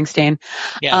 Bruce Springsteen.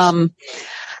 Yes.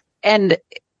 And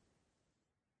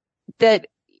that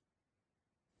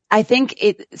I think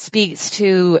it speaks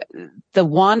to the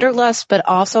wanderlust, but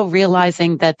also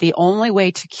realizing that the only way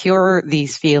to cure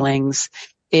these feelings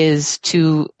is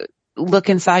to look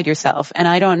inside yourself. And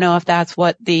I don't know if that's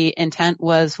what the intent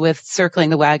was with circling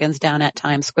the wagons down at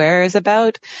Times Square is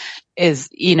about, is,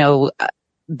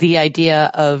 the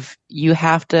idea of you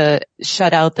have to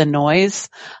shut out the noise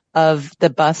of the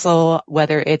bustle,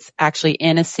 whether it's actually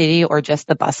in a city or just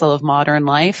the bustle of modern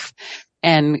life,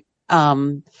 and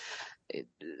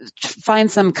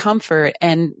find some comfort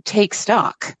and take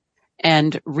stock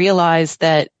and realize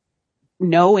that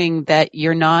knowing that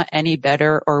you're not any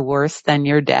better or worse than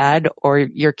your dad or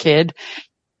your kid,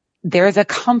 there's a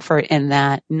comfort in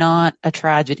that, not a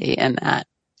tragedy in that.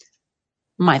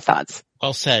 My thoughts.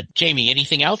 Well said. Jamie,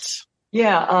 anything else?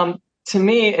 Yeah. To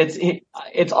me,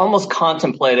 it's almost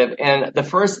contemplative. And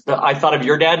I thought of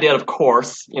Your Dad Did, of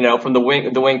course, from the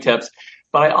wingtips,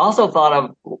 but I also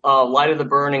thought of Light of the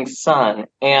Burning Sun.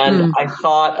 And I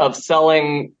thought of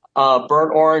selling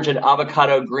burnt orange and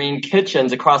avocado green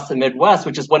kitchens across the Midwest,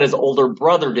 which is what his older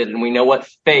brother did. And we know what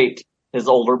fate his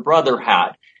older brother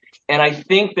had. And I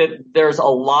think that there's a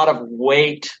lot of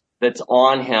weight that's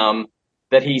on him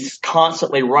that he's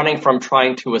constantly running from,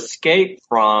 trying to escape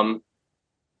from.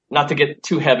 Not to get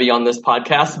too heavy on this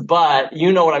podcast, but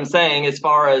you know what I'm saying, as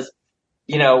far as,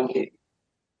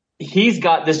 he's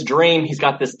got this dream, he's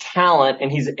got this talent, and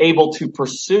he's able to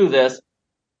pursue this.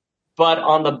 But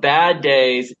on the bad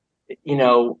days,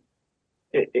 when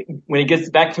he gets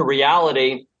back to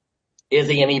reality, is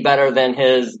he any better than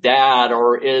his dad,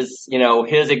 or is,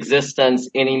 his existence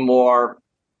any more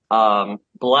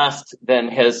blessed than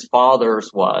his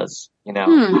father's was?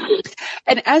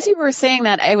 And as you were saying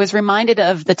that, I was reminded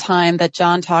of the time that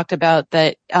John talked about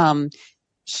that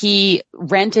he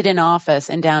rented an office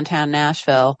in downtown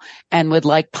Nashville and would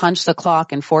punch the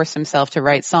clock and force himself to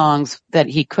write songs that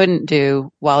he couldn't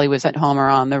do while he was at home or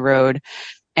on the road.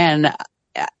 And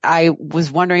I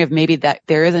was wondering if maybe that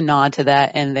there is a nod to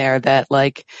that in there, that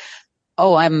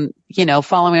I'm,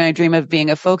 following my dream of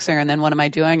being a folk singer, and then what am I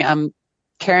doing? I'm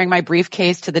carrying my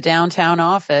briefcase to the downtown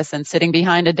office and sitting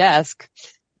behind a desk.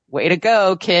 Way to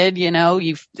go, kid.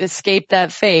 You've escaped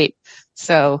that fate.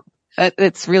 So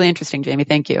it's really interesting, Jamie.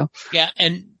 Thank you. Yeah.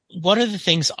 And one of the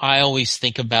things I always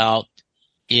think about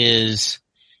is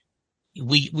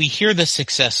we hear the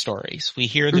success stories. We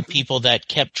hear the people that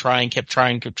kept trying,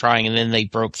 and then they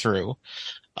broke through.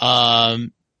 But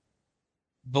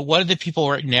what are the people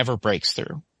where it never breaks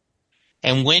through?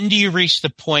 And when do you reach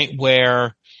the point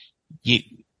where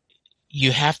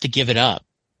you have to give it up,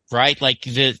 right?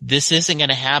 This isn't going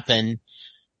to happen.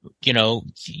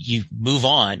 You move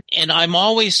on. And I'm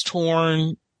always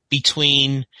torn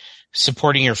between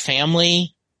supporting your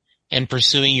family and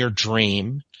pursuing your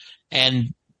dream.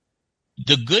 And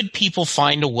the good people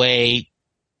find a way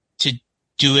to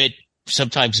do it,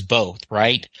 sometimes both,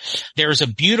 right? There's a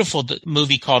beautiful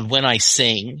movie called When I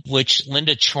Sing, which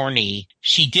Linda Chorney,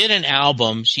 she did an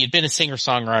album. She had been a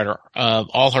singer-songwriter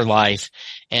all her life,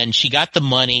 and she got the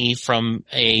money from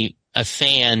a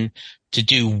fan to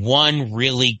do one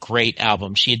really great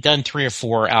album. She had done 3 or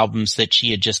 4 albums that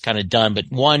she had just kind of done, but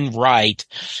one right.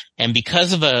 And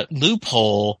because of a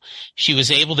loophole, she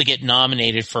was able to get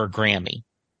nominated for a Grammy.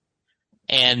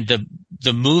 And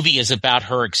the movie is about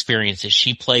her experiences.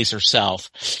 She plays herself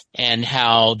and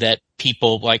how that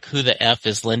people like, who the F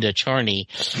is Linda Chorney?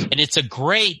 And it's a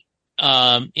great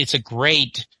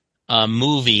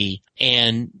movie.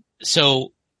 And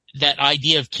so that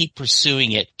idea of keep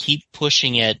pursuing it, keep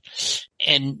pushing it.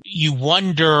 And you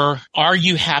wonder, are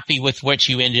you happy with what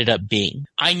you ended up being?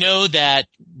 I know that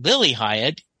Lily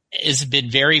Hiatt has been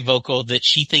very vocal that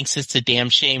she thinks it's a damn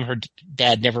shame her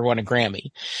dad never won a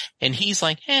Grammy. And he's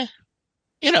like, and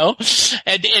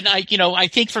I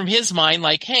think from his mind,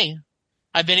 like, hey,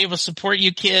 I've been able to support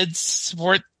you kids,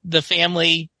 support the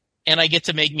family, and I get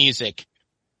to make music.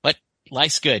 But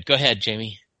life's good. Go ahead,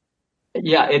 Jamie.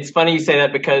 Yeah, it's funny you say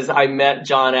that because I met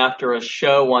John after a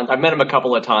show once. I met him a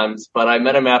couple of times, but I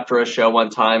met him after a show one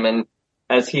time, and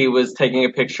as he was taking a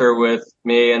picture with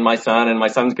me and my son and my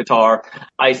son's guitar,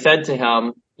 I said to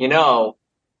him,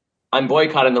 I'm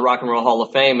boycotting the Rock and Roll Hall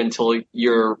of Fame until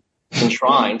you're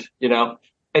enshrined,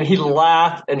 And he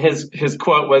laughed, and his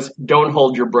quote was, "Don't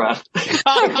hold your breath."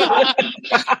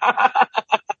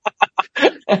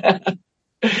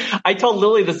 I told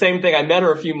Lily the same thing. I met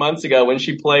her a few months ago when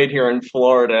she played here in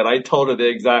Florida, and I told her the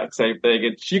exact same thing.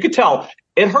 And you could tell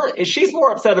it hurt. She's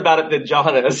more upset about it than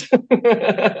John is.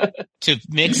 To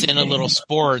mix in a little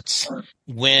sports,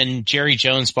 when Jerry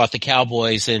Jones bought the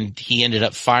Cowboys and he ended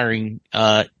up firing,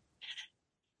 Tom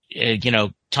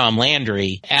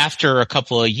Landry, after a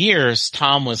couple of years,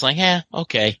 Tom was like,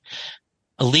 okay.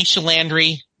 Alicia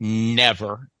Landry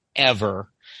never, ever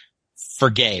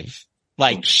forgave.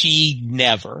 Like, she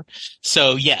never.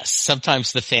 So yes,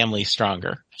 sometimes the family's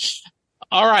stronger.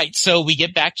 All right. So we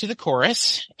get back to the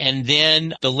chorus, and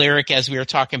then the lyric, as we were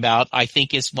talking about, I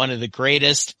think is one of the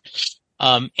greatest.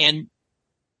 And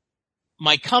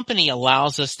my company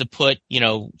allows us to put,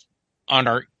 on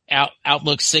our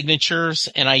Outlook signatures,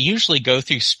 and I usually go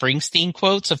through Springsteen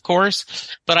quotes, of course,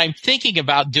 but I'm thinking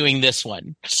about doing this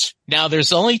one. Now,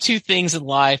 there's only 2 things in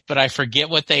life, but I forget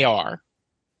what they are.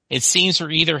 It seems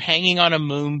we're either hanging on a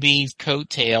moonbeam's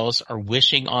coattails or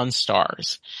wishing on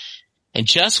stars. And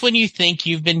just when you think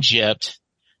you've been gypped,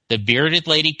 the bearded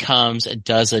lady comes and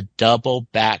does a double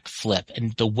back flip.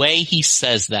 And the way he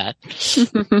says that,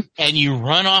 and you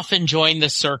run off and join the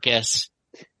circus,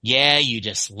 you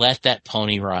just let that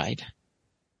pony ride.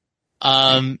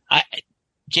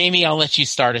 Jamie, I'll let you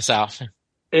start us off.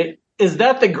 Is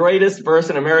that the greatest verse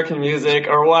in American music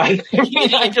or what?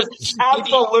 I just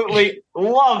absolutely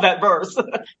love that verse.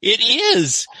 It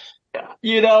is.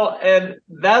 And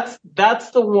that's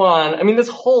the one. I mean, this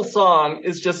whole song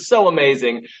is just so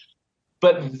amazing,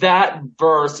 but that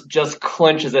verse just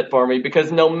clinches it for me,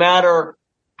 because no matter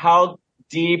how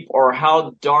deep or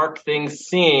how dark things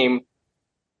seem,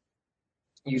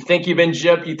 you think you've been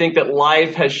gypped, you think that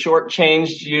life has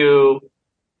shortchanged you.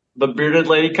 The bearded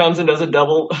lady comes and does a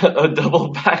double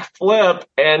back flip,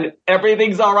 and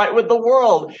everything's all right with the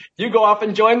world. You go off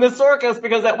and join the circus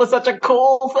because that was such a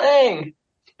cool thing.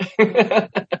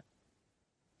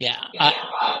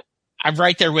 I'm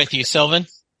right there with you, Sylvan.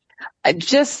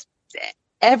 Just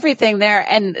everything there.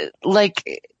 And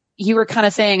like you were kind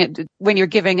of saying when you're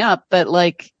giving up, but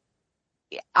like,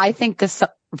 I think this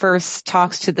verse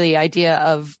talks to the idea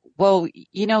of, well,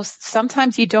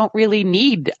 sometimes you don't really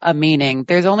need a meaning.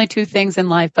 There's only 2 things in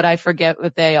life, but I forget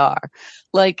what they are.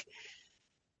 Like,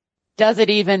 does it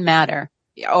even matter?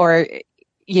 Or,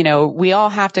 we all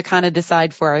have to kind of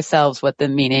decide for ourselves what the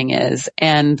meaning is,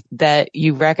 and that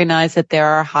you recognize that there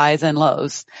are highs and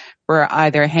lows. We're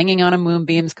either hanging on a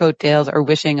moonbeam's coattails or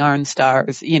wishing on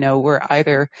stars. We're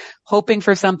either hoping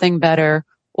for something better,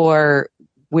 or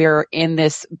we're in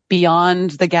this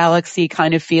beyond the galaxy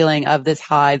kind of feeling of this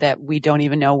high that we don't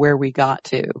even know where we got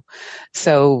to.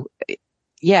 So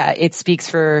it speaks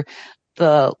for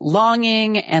the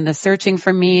longing and the searching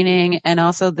for meaning, and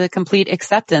also the complete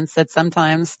acceptance that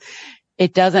sometimes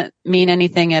it doesn't mean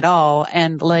anything at all.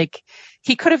 And like,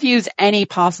 he could have used any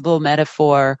possible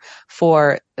metaphor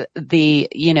for the,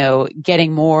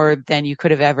 getting more than you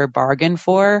could have ever bargained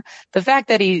for. The fact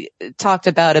that he talked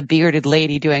about a bearded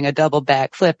lady doing a double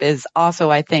back flip is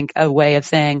also, I think, a way of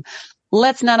saying,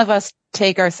 let's none of us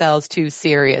take ourselves too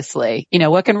seriously.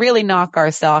 What can really knock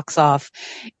our socks off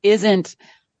isn't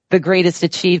the greatest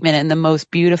achievement and the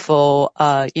most beautiful,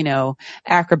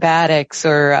 acrobatics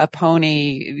or a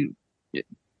pony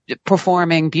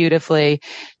performing beautifully.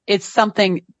 It's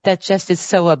something that just is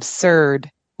so absurd.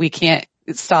 We can't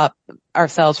stop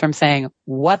ourselves from saying,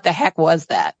 what the heck was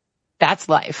that? That's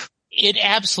life. It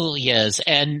absolutely is.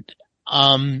 And,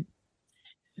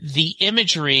 the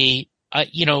imagery,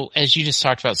 as you just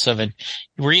talked about, Sylvan,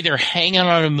 we're either hanging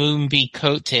on a moonbeam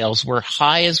coattails, we're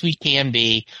high as we can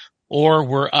be, or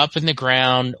we're up in the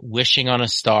ground wishing on a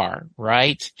star,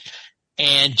 right?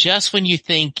 And just when you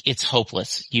think it's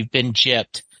hopeless, you've been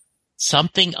gypped,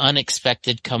 something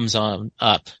unexpected comes on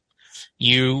up.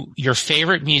 Your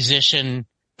favorite musician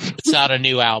puts out a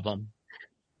new album,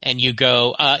 and you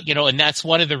go, and that's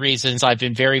one of the reasons I've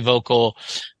been very vocal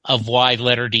of why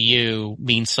Letter to You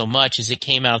means so much, is it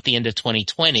came out at the end of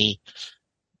 2020,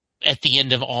 at the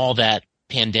end of all that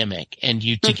pandemic, and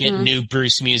to get new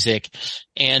Bruce music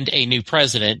and a new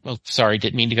president. Oh, sorry,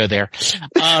 didn't mean to go there.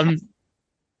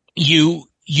 You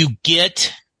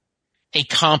get a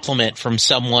compliment from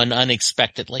someone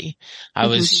unexpectedly. I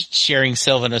was sharing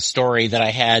Sylvan a story that I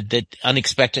had that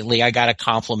unexpectedly I got a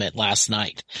compliment last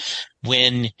night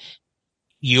when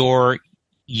your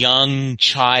young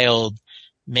child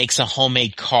makes a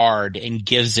homemade card and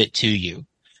gives it to you.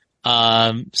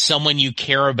 Someone you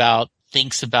care about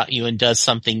thinks about you and does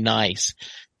something nice.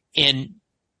 And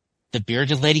the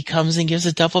bearded lady comes and gives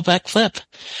a double back flip.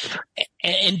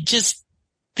 And just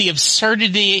the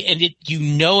absurdity, and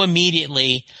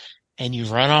immediately, and you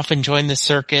run off and join the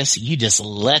circus. You just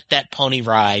let that pony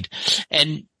ride.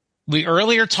 And we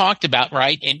earlier talked about,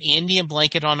 right, an Indian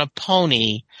blanket on a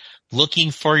pony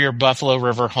looking for your Buffalo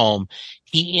River home.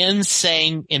 He ends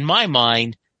saying, in my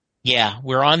mind, yeah,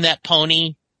 we're on that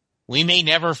pony. We may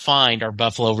never find our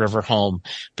Buffalo River home,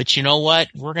 but you know what?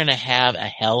 We're going to have a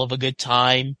hell of a good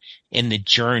time in the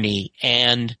journey.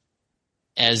 And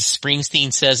as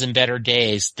Springsteen says in Better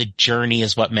Days, the journey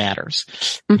is what matters.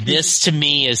 This to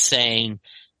me is saying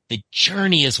the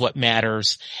journey is what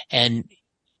matters. And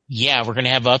yeah, we're going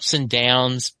to have ups and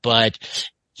downs, but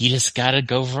you just got to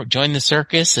go join the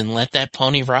circus and let that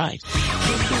pony ride.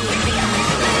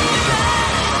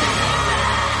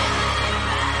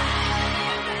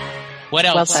 What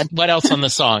else? Well, what else on the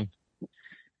song?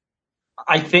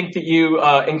 I think that you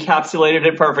encapsulated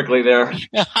it perfectly there.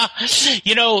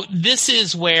 This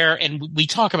is where, and we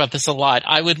talk about this a lot,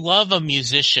 I would love a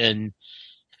musician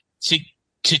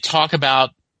to talk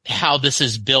about how this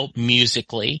is built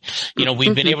musically.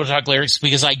 We've been able to talk lyrics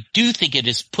because I do think it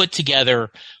is put together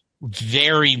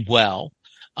very well.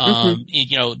 Once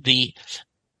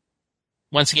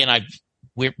again,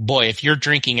 if you're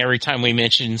drinking every time we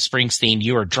mention Springsteen,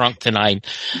 you are drunk tonight.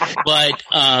 But,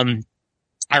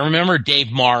 I remember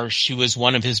Dave Marsh, who was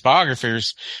one of his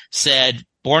biographers, said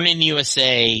Born in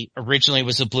USA originally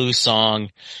was a blues song.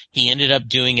 He ended up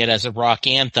doing it as a rock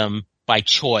anthem by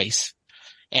choice.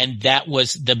 And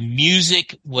the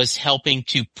music was helping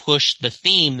to push the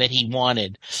theme that he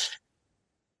wanted.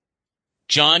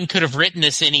 John could have written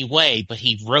this any way, but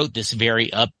he wrote this very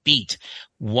upbeat,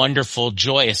 wonderful,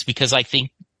 joyous, because I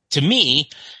think, to me,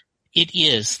 it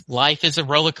is. Life is a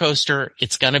roller coaster.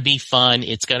 It's going to be fun.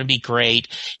 It's going to be great.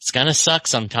 It's going to suck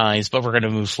sometimes, but we're going to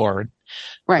move forward.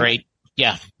 Right. Great.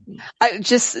 Yeah.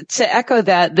 Just to echo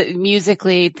that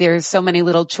musically, there's so many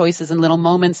little choices and little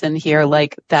moments in here,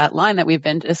 like that line that we've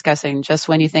been discussing, just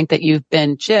when you think that you've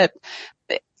been gypped.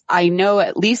 I know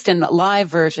at least in live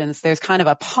versions, there's kind of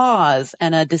a pause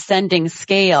and a descending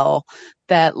scale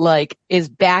that is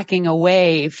backing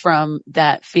away from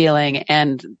that feeling,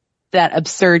 and that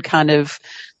absurd kind of,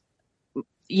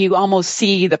 you almost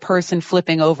see the person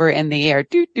flipping over in the air,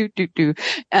 do, do, do, do.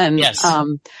 And, yes.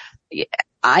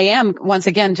 I am once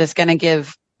again just going to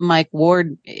give Mike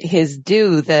Ward his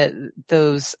due, that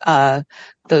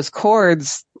those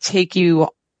chords take you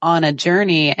on a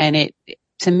journey. And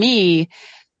to me,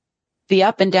 the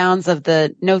up and downs of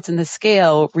the notes in the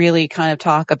scale really kind of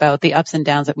talk about the ups and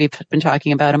downs that we've been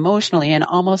talking about emotionally, and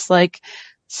almost like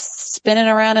spinning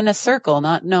around in a circle,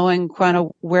 not knowing kind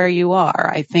of where you are.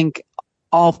 I think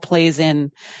all plays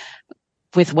in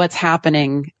with what's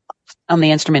happening on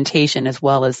the instrumentation as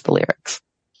well as the lyrics.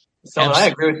 So I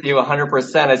agree with you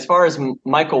 100%. As far as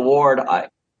Michael Ward,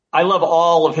 I love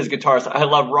all of his guitarists. I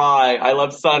love Ry, I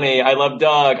love Sonny, I love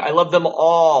Doug, I love them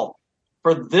all.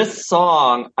 For this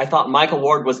song, I thought Michael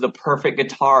Ward was the perfect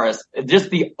guitarist.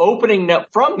 Just the opening note,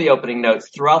 from the opening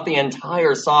notes throughout the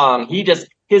entire song,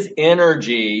 his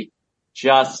energy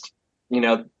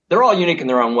they're all unique in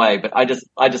their own way, but I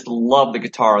just love the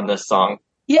guitar in this song.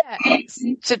 Yeah,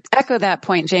 to echo that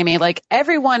point, Jamie, like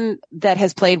everyone that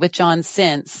has played with John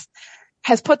since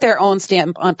has put their own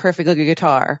stamp on Perfectly Good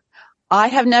Guitar. I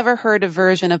have never heard a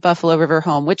version of Buffalo River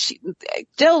Home, which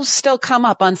still come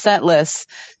up on set lists,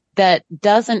 that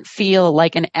doesn't feel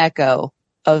like an echo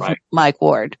of Mike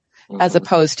Ward, as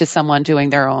opposed to someone doing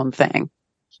their own thing.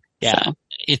 Yeah, so.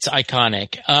 It's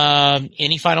iconic.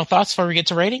 Any final thoughts before we get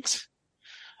to ratings?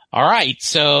 All right.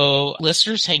 So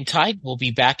listeners, hang tight. We'll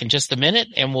be back in just a minute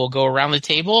and we'll go around the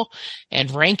table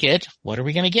and rank it. What are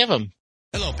we going to give them?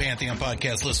 Hello, Pantheon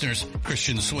podcast listeners.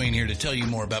 Christian Swain here to tell you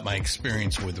more about my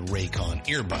experience with Raycon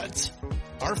earbuds.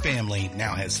 Our family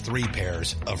now has 3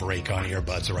 pairs of Raycon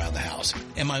earbuds around the house,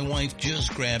 and my wife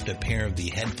just grabbed a pair of the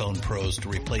Headphone Pros to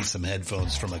replace some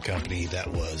headphones from a company that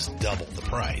was double the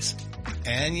price.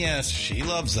 And yes, she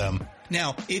loves them.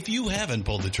 Now, if you haven't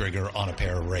pulled the trigger on a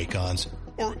pair of Raycons,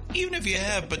 or even if you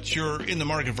have, but you're in the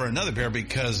market for another pair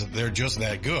because they're just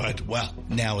that good, well,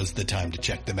 now is the time to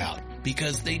check them out,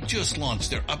 because they just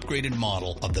launched their upgraded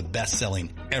model of the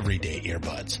best-selling everyday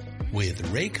earbuds.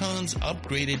 With Raycon's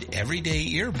upgraded everyday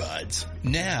earbuds,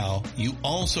 now you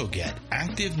also get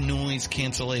active noise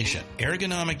cancellation,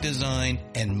 ergonomic design,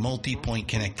 and multi-point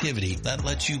connectivity that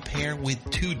lets you pair with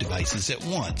 2 devices at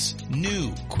once.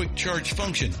 New quick charge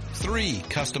function, 3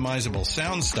 customizable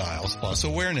sound styles, plus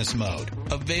awareness mode.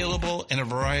 Available in a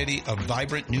variety of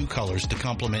vibrant new colors to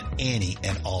complement any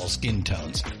and all skin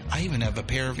tones. I even have a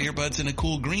pair of earbuds in a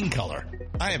cool green color.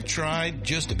 I have tried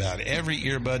just about every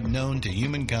earbud known to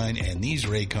humankind, and these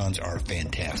Raycons are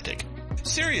fantastic.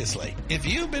 Seriously, if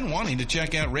you've been wanting to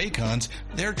check out Raycons,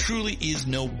 there truly is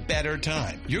no better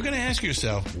time. You're going to ask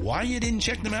yourself why you didn't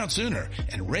check them out sooner,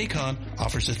 and Raycon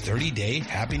offers a 30-day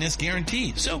happiness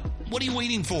guarantee. So what are you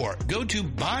waiting for? Go to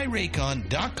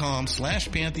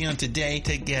buyraycon.com/Pantheon today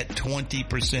to get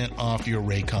 20% off your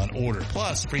Raycon order,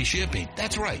 plus free shipping.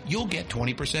 That's right, you'll get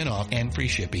 20% off and free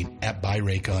shipping at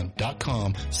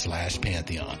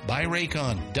buyraycon.com/Pantheon.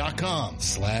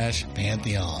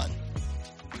 buyraycon.com/Pantheon.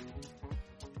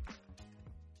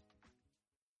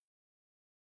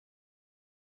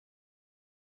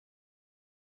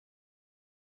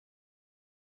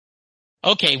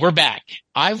 Okay, we're back.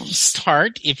 I will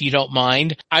start, if you don't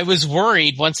mind. I was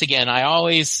worried, once again,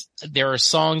 there are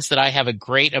songs that I have a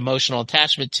great emotional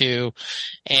attachment to,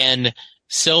 and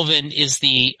Sylvan is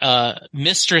the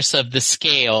mistress of the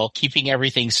scale, keeping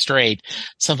everything straight.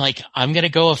 So I'm like, I'm going to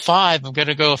go a 5.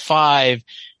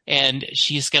 And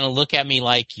she's going to look at me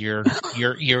like you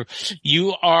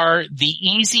are the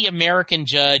easy American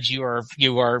judge. You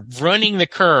are running the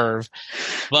curve.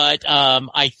 But,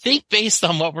 I think based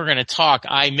on what we're going to talk,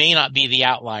 I may not be the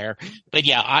outlier. But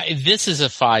yeah, this is a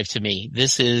 5 to me.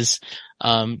 This is,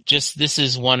 this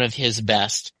is one of his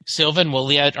best. Sylvan, we'll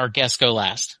let our guest go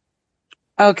last.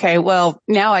 Okay, well,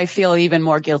 now I feel even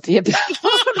more guilty about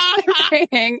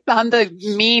rating. I'm the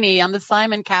meanie. I'm the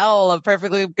Simon Cowell of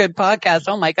Perfectly Good Podcast.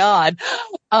 Oh my God.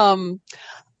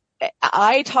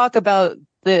 I talk about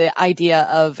the idea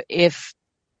of if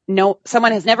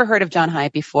someone has never heard of John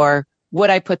Hiatt before, would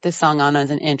I put this song on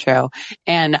as an intro?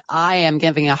 And I am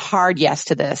giving a hard yes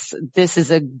to this. This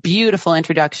is a beautiful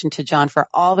introduction to John for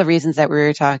all the reasons that we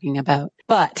were talking about.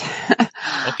 But,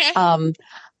 okay.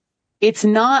 It's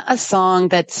not a song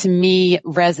that to me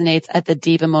resonates at the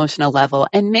deep emotional level.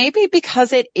 And maybe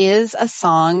because it is a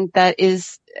song that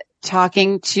is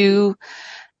talking to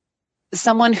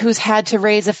someone who's had to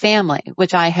raise a family,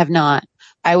 which I have not.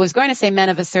 I was going to say men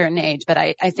of a certain age, but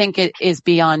I think it is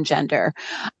beyond gender.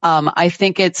 I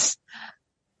think it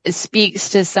speaks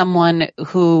to someone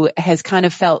who has kind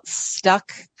of felt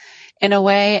stuck in a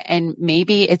way. And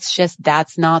maybe it's just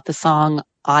that's not the song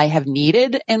I have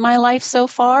needed in my life so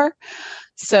far.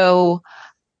 So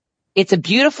it's a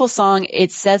beautiful song.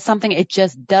 It says something. It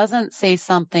just doesn't say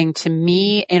something to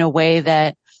me in a way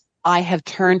that I have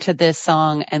turned to this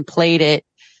song and played it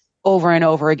over and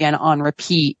over again on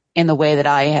repeat in the way that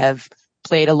I have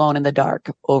played Alone in the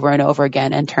Dark over and over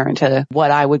again and turned to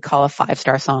what I would call a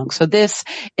 5-star song. So this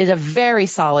is a very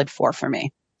solid 4 for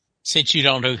me. Since you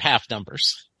don't do half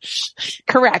numbers.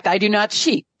 Correct. I do not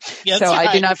cheat. Yeah, so right.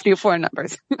 I do not do 4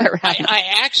 numbers. I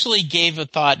actually gave a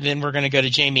thought, and then we're going to go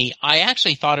to Jamie. I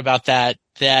actually thought about that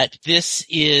this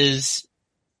is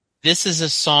a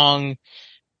song.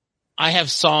 I have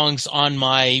songs on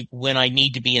my when I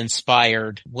need to be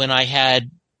inspired, when I had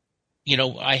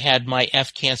my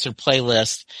F Cancer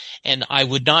playlist, and I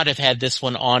would not have had this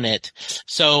one on it.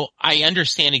 So I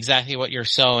understand exactly what you're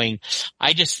saying.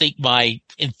 I just think my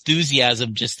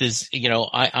enthusiasm just is,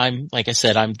 I'm like I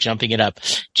said, I'm jumping it up.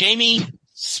 Jamie,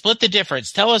 split the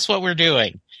difference. Tell us what we're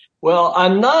doing. Well,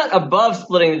 I'm not above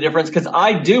splitting the difference because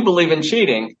I do believe in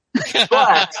cheating.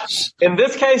 But in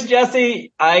this case,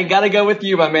 Jesse, I got to go with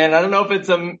you, my man. I don't know if it's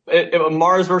a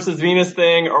Mars versus Venus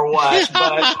thing or what,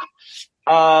 but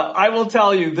I will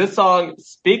tell you, this song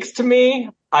speaks to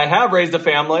me. I have raised a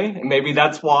family, and maybe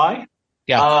that's why.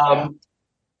 Yeah.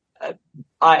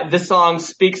 This song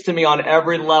speaks to me on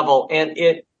every level, and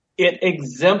it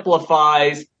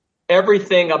exemplifies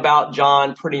everything about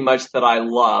John pretty much that I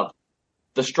love.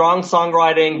 The strong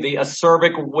songwriting, the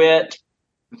acerbic wit,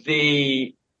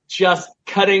 the just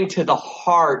cutting to the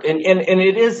heart. And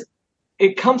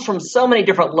it comes from so many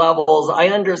different levels. I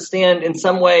understand in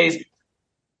some ways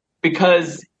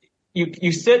because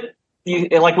you sit,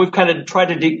 like we've kind of tried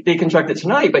to deconstruct it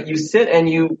tonight, but you sit and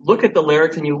you look at the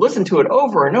lyrics and you listen to it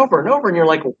over and over and over and you're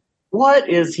like, what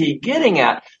is he getting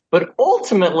at? But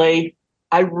ultimately,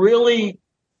 I really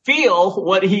feel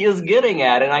what he is getting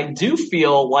at. And I do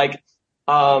feel like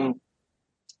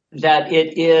that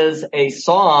it is a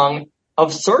song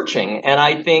of searching. And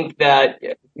I think that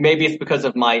maybe it's because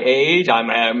of my age. I'm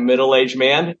a middle-aged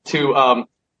man to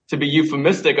be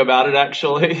euphemistic about it,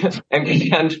 actually,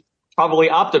 and probably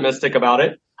optimistic about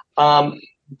it.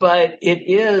 But it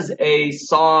is a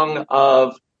song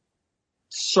of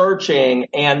searching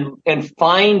and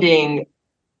finding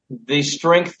the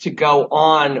strength to go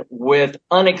on with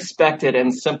unexpected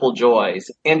and simple joys.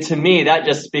 And to me, that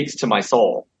just speaks to my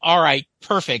soul. All right.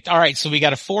 Perfect. All right. So we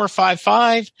got a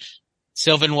 4-5-5.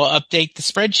 Sylvan will update the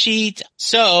spreadsheet.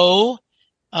 So,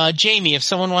 Jamie, if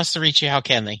someone wants to reach you, how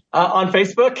can they? On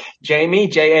Facebook, Jamie,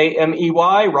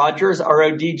 Jamey, Rogers,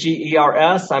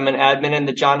 Rodgers. I'm an admin in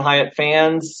the John Hyatt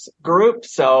fans group.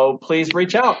 So please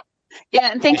reach out.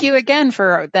 Yeah, and thank you again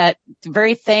for that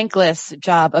very thankless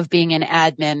job of being an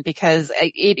admin, because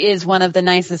it is one of the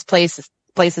nicest places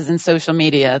in social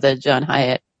media, the John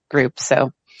Hyatt group.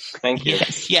 So thank you.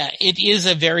 Yeah, it is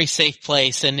a very safe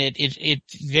place, and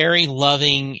it's very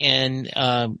loving and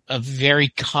a very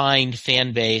kind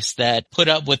fan base that put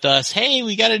up with us. Hey,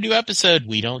 we got a new episode.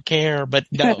 We don't care, but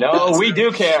no, we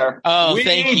do care. Oh,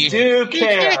 thank you. We do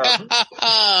care.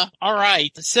 All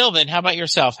right, Sylvan, how about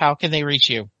yourself? How can they reach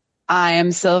you? I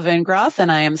am Sylvan Groth, and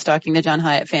I am stalking the John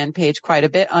Hyatt fan page quite a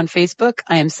bit on Facebook.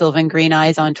 I am Sylvan Green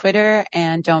Eyes on Twitter.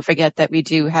 And don't forget that we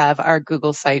do have our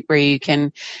Google site where you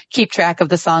can keep track of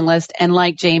the song list. And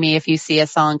like Jamie, if you see a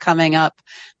song coming up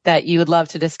that you would love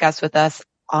to discuss with us,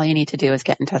 all you need to do is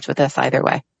get in touch with us either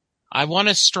way. I want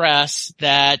to stress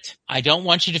that I don't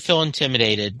want you to feel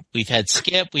intimidated. We've had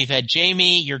Skip, we've had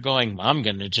Jamie. You're going, I'm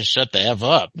going to just shut the F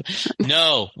up.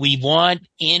 No, we want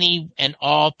any and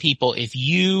all people. If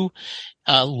you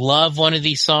love one of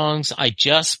these songs, I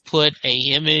just put a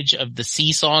image of the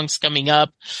Sea songs coming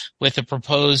up with the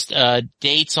proposed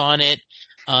dates on it.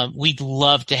 We'd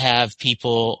love to have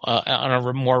people on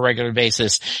a more regular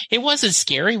basis. It wasn't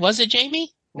scary, was it,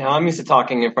 Jamie? No, I'm used to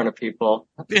talking in front of people.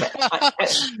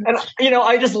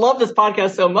 I just love this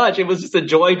podcast so much. It was just a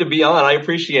joy to be on. I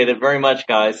appreciate it very much,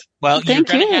 guys. Well,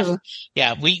 thank you.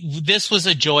 This was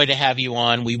a joy to have you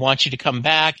on. We want you to come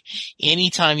back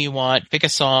anytime you want. Pick a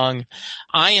song.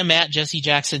 I am at Jesse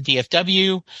Jackson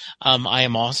DFW. I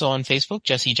am also on Facebook,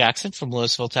 Jesse Jackson from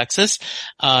Louisville, Texas.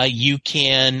 You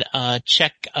can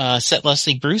check Set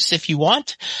Lusting Bruce if you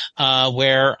want,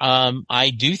 where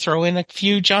I do throw in a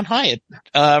few John Hyatt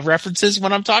references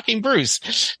when I'm talking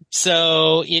Bruce.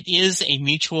 So it is a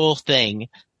mutual thing.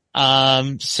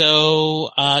 Anything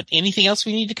else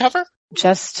we need to cover?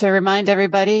 Just to remind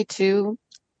everybody to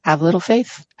have a little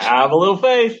faith. Have a little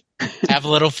faith. Have a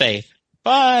little faith.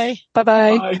 Bye.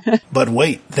 Bye-bye. Bye. But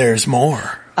wait, there's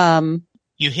more.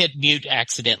 You hit mute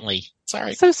accidentally.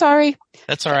 Sorry. So sorry.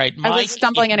 That's all right. I was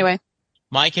stumbling anyway.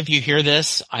 Mike, if you hear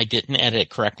this, I didn't edit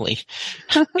correctly.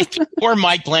 Poor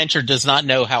Mike Blanchard does not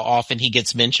know how often he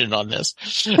gets mentioned on this.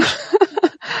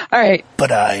 All right.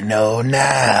 But I know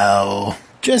now.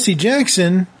 Jesse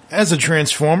Jackson as a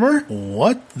Transformer?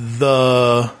 What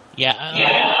the?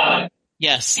 Yeah.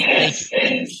 Yes. Thank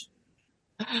you.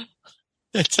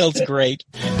 That sounds great.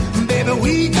 Baby,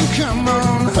 we can come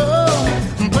on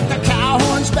home, put the cow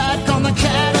horns back on the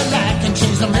Cadillac and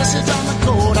change the message on the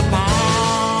coat of mine.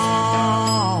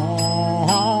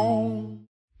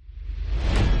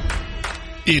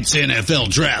 It's NFL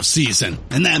draft season,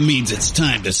 and that means it's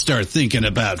time to start thinking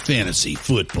about fantasy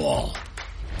football.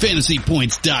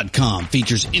 FantasyPoints.com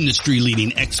features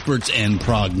industry-leading experts and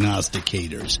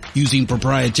prognosticators using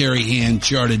proprietary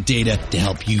hand-charted data to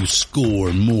help you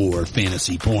score more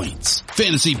fantasy points.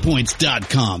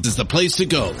 FantasyPoints.com is the place to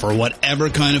go for whatever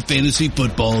kind of fantasy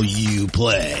football you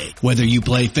play. Whether you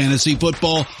play fantasy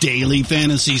football, daily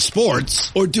fantasy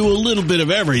sports, or do a little bit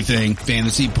of everything,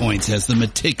 Fantasy Points has the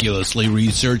meticulously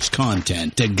researched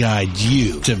content to guide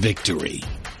you to victory.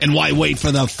 And why wait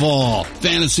for the fall?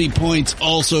 Fantasy Points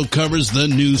also covers the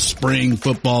new spring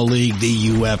football league, the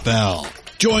UFL.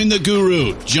 Join the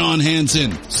guru, John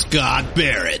Hansen, Scott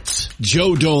Barrett,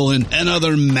 Joe Dolan, and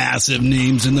other massive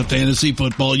names in the fantasy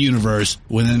football universe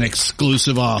with an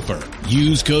exclusive offer.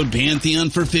 Use code Pantheon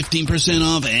for 15%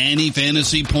 off any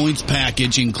Fantasy Points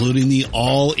package, including the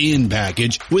all-in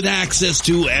package, with access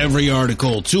to every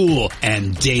article, tool,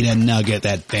 and data nugget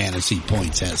that Fantasy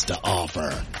Points has to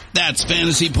offer. That's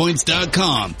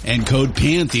FantasyPoints.com and code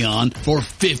Pantheon for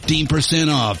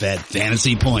 15% off at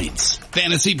Fantasy Points.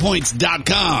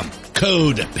 FantasyPoints.com,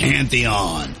 code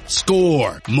Pantheon.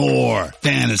 Score more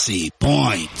fantasy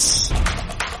points.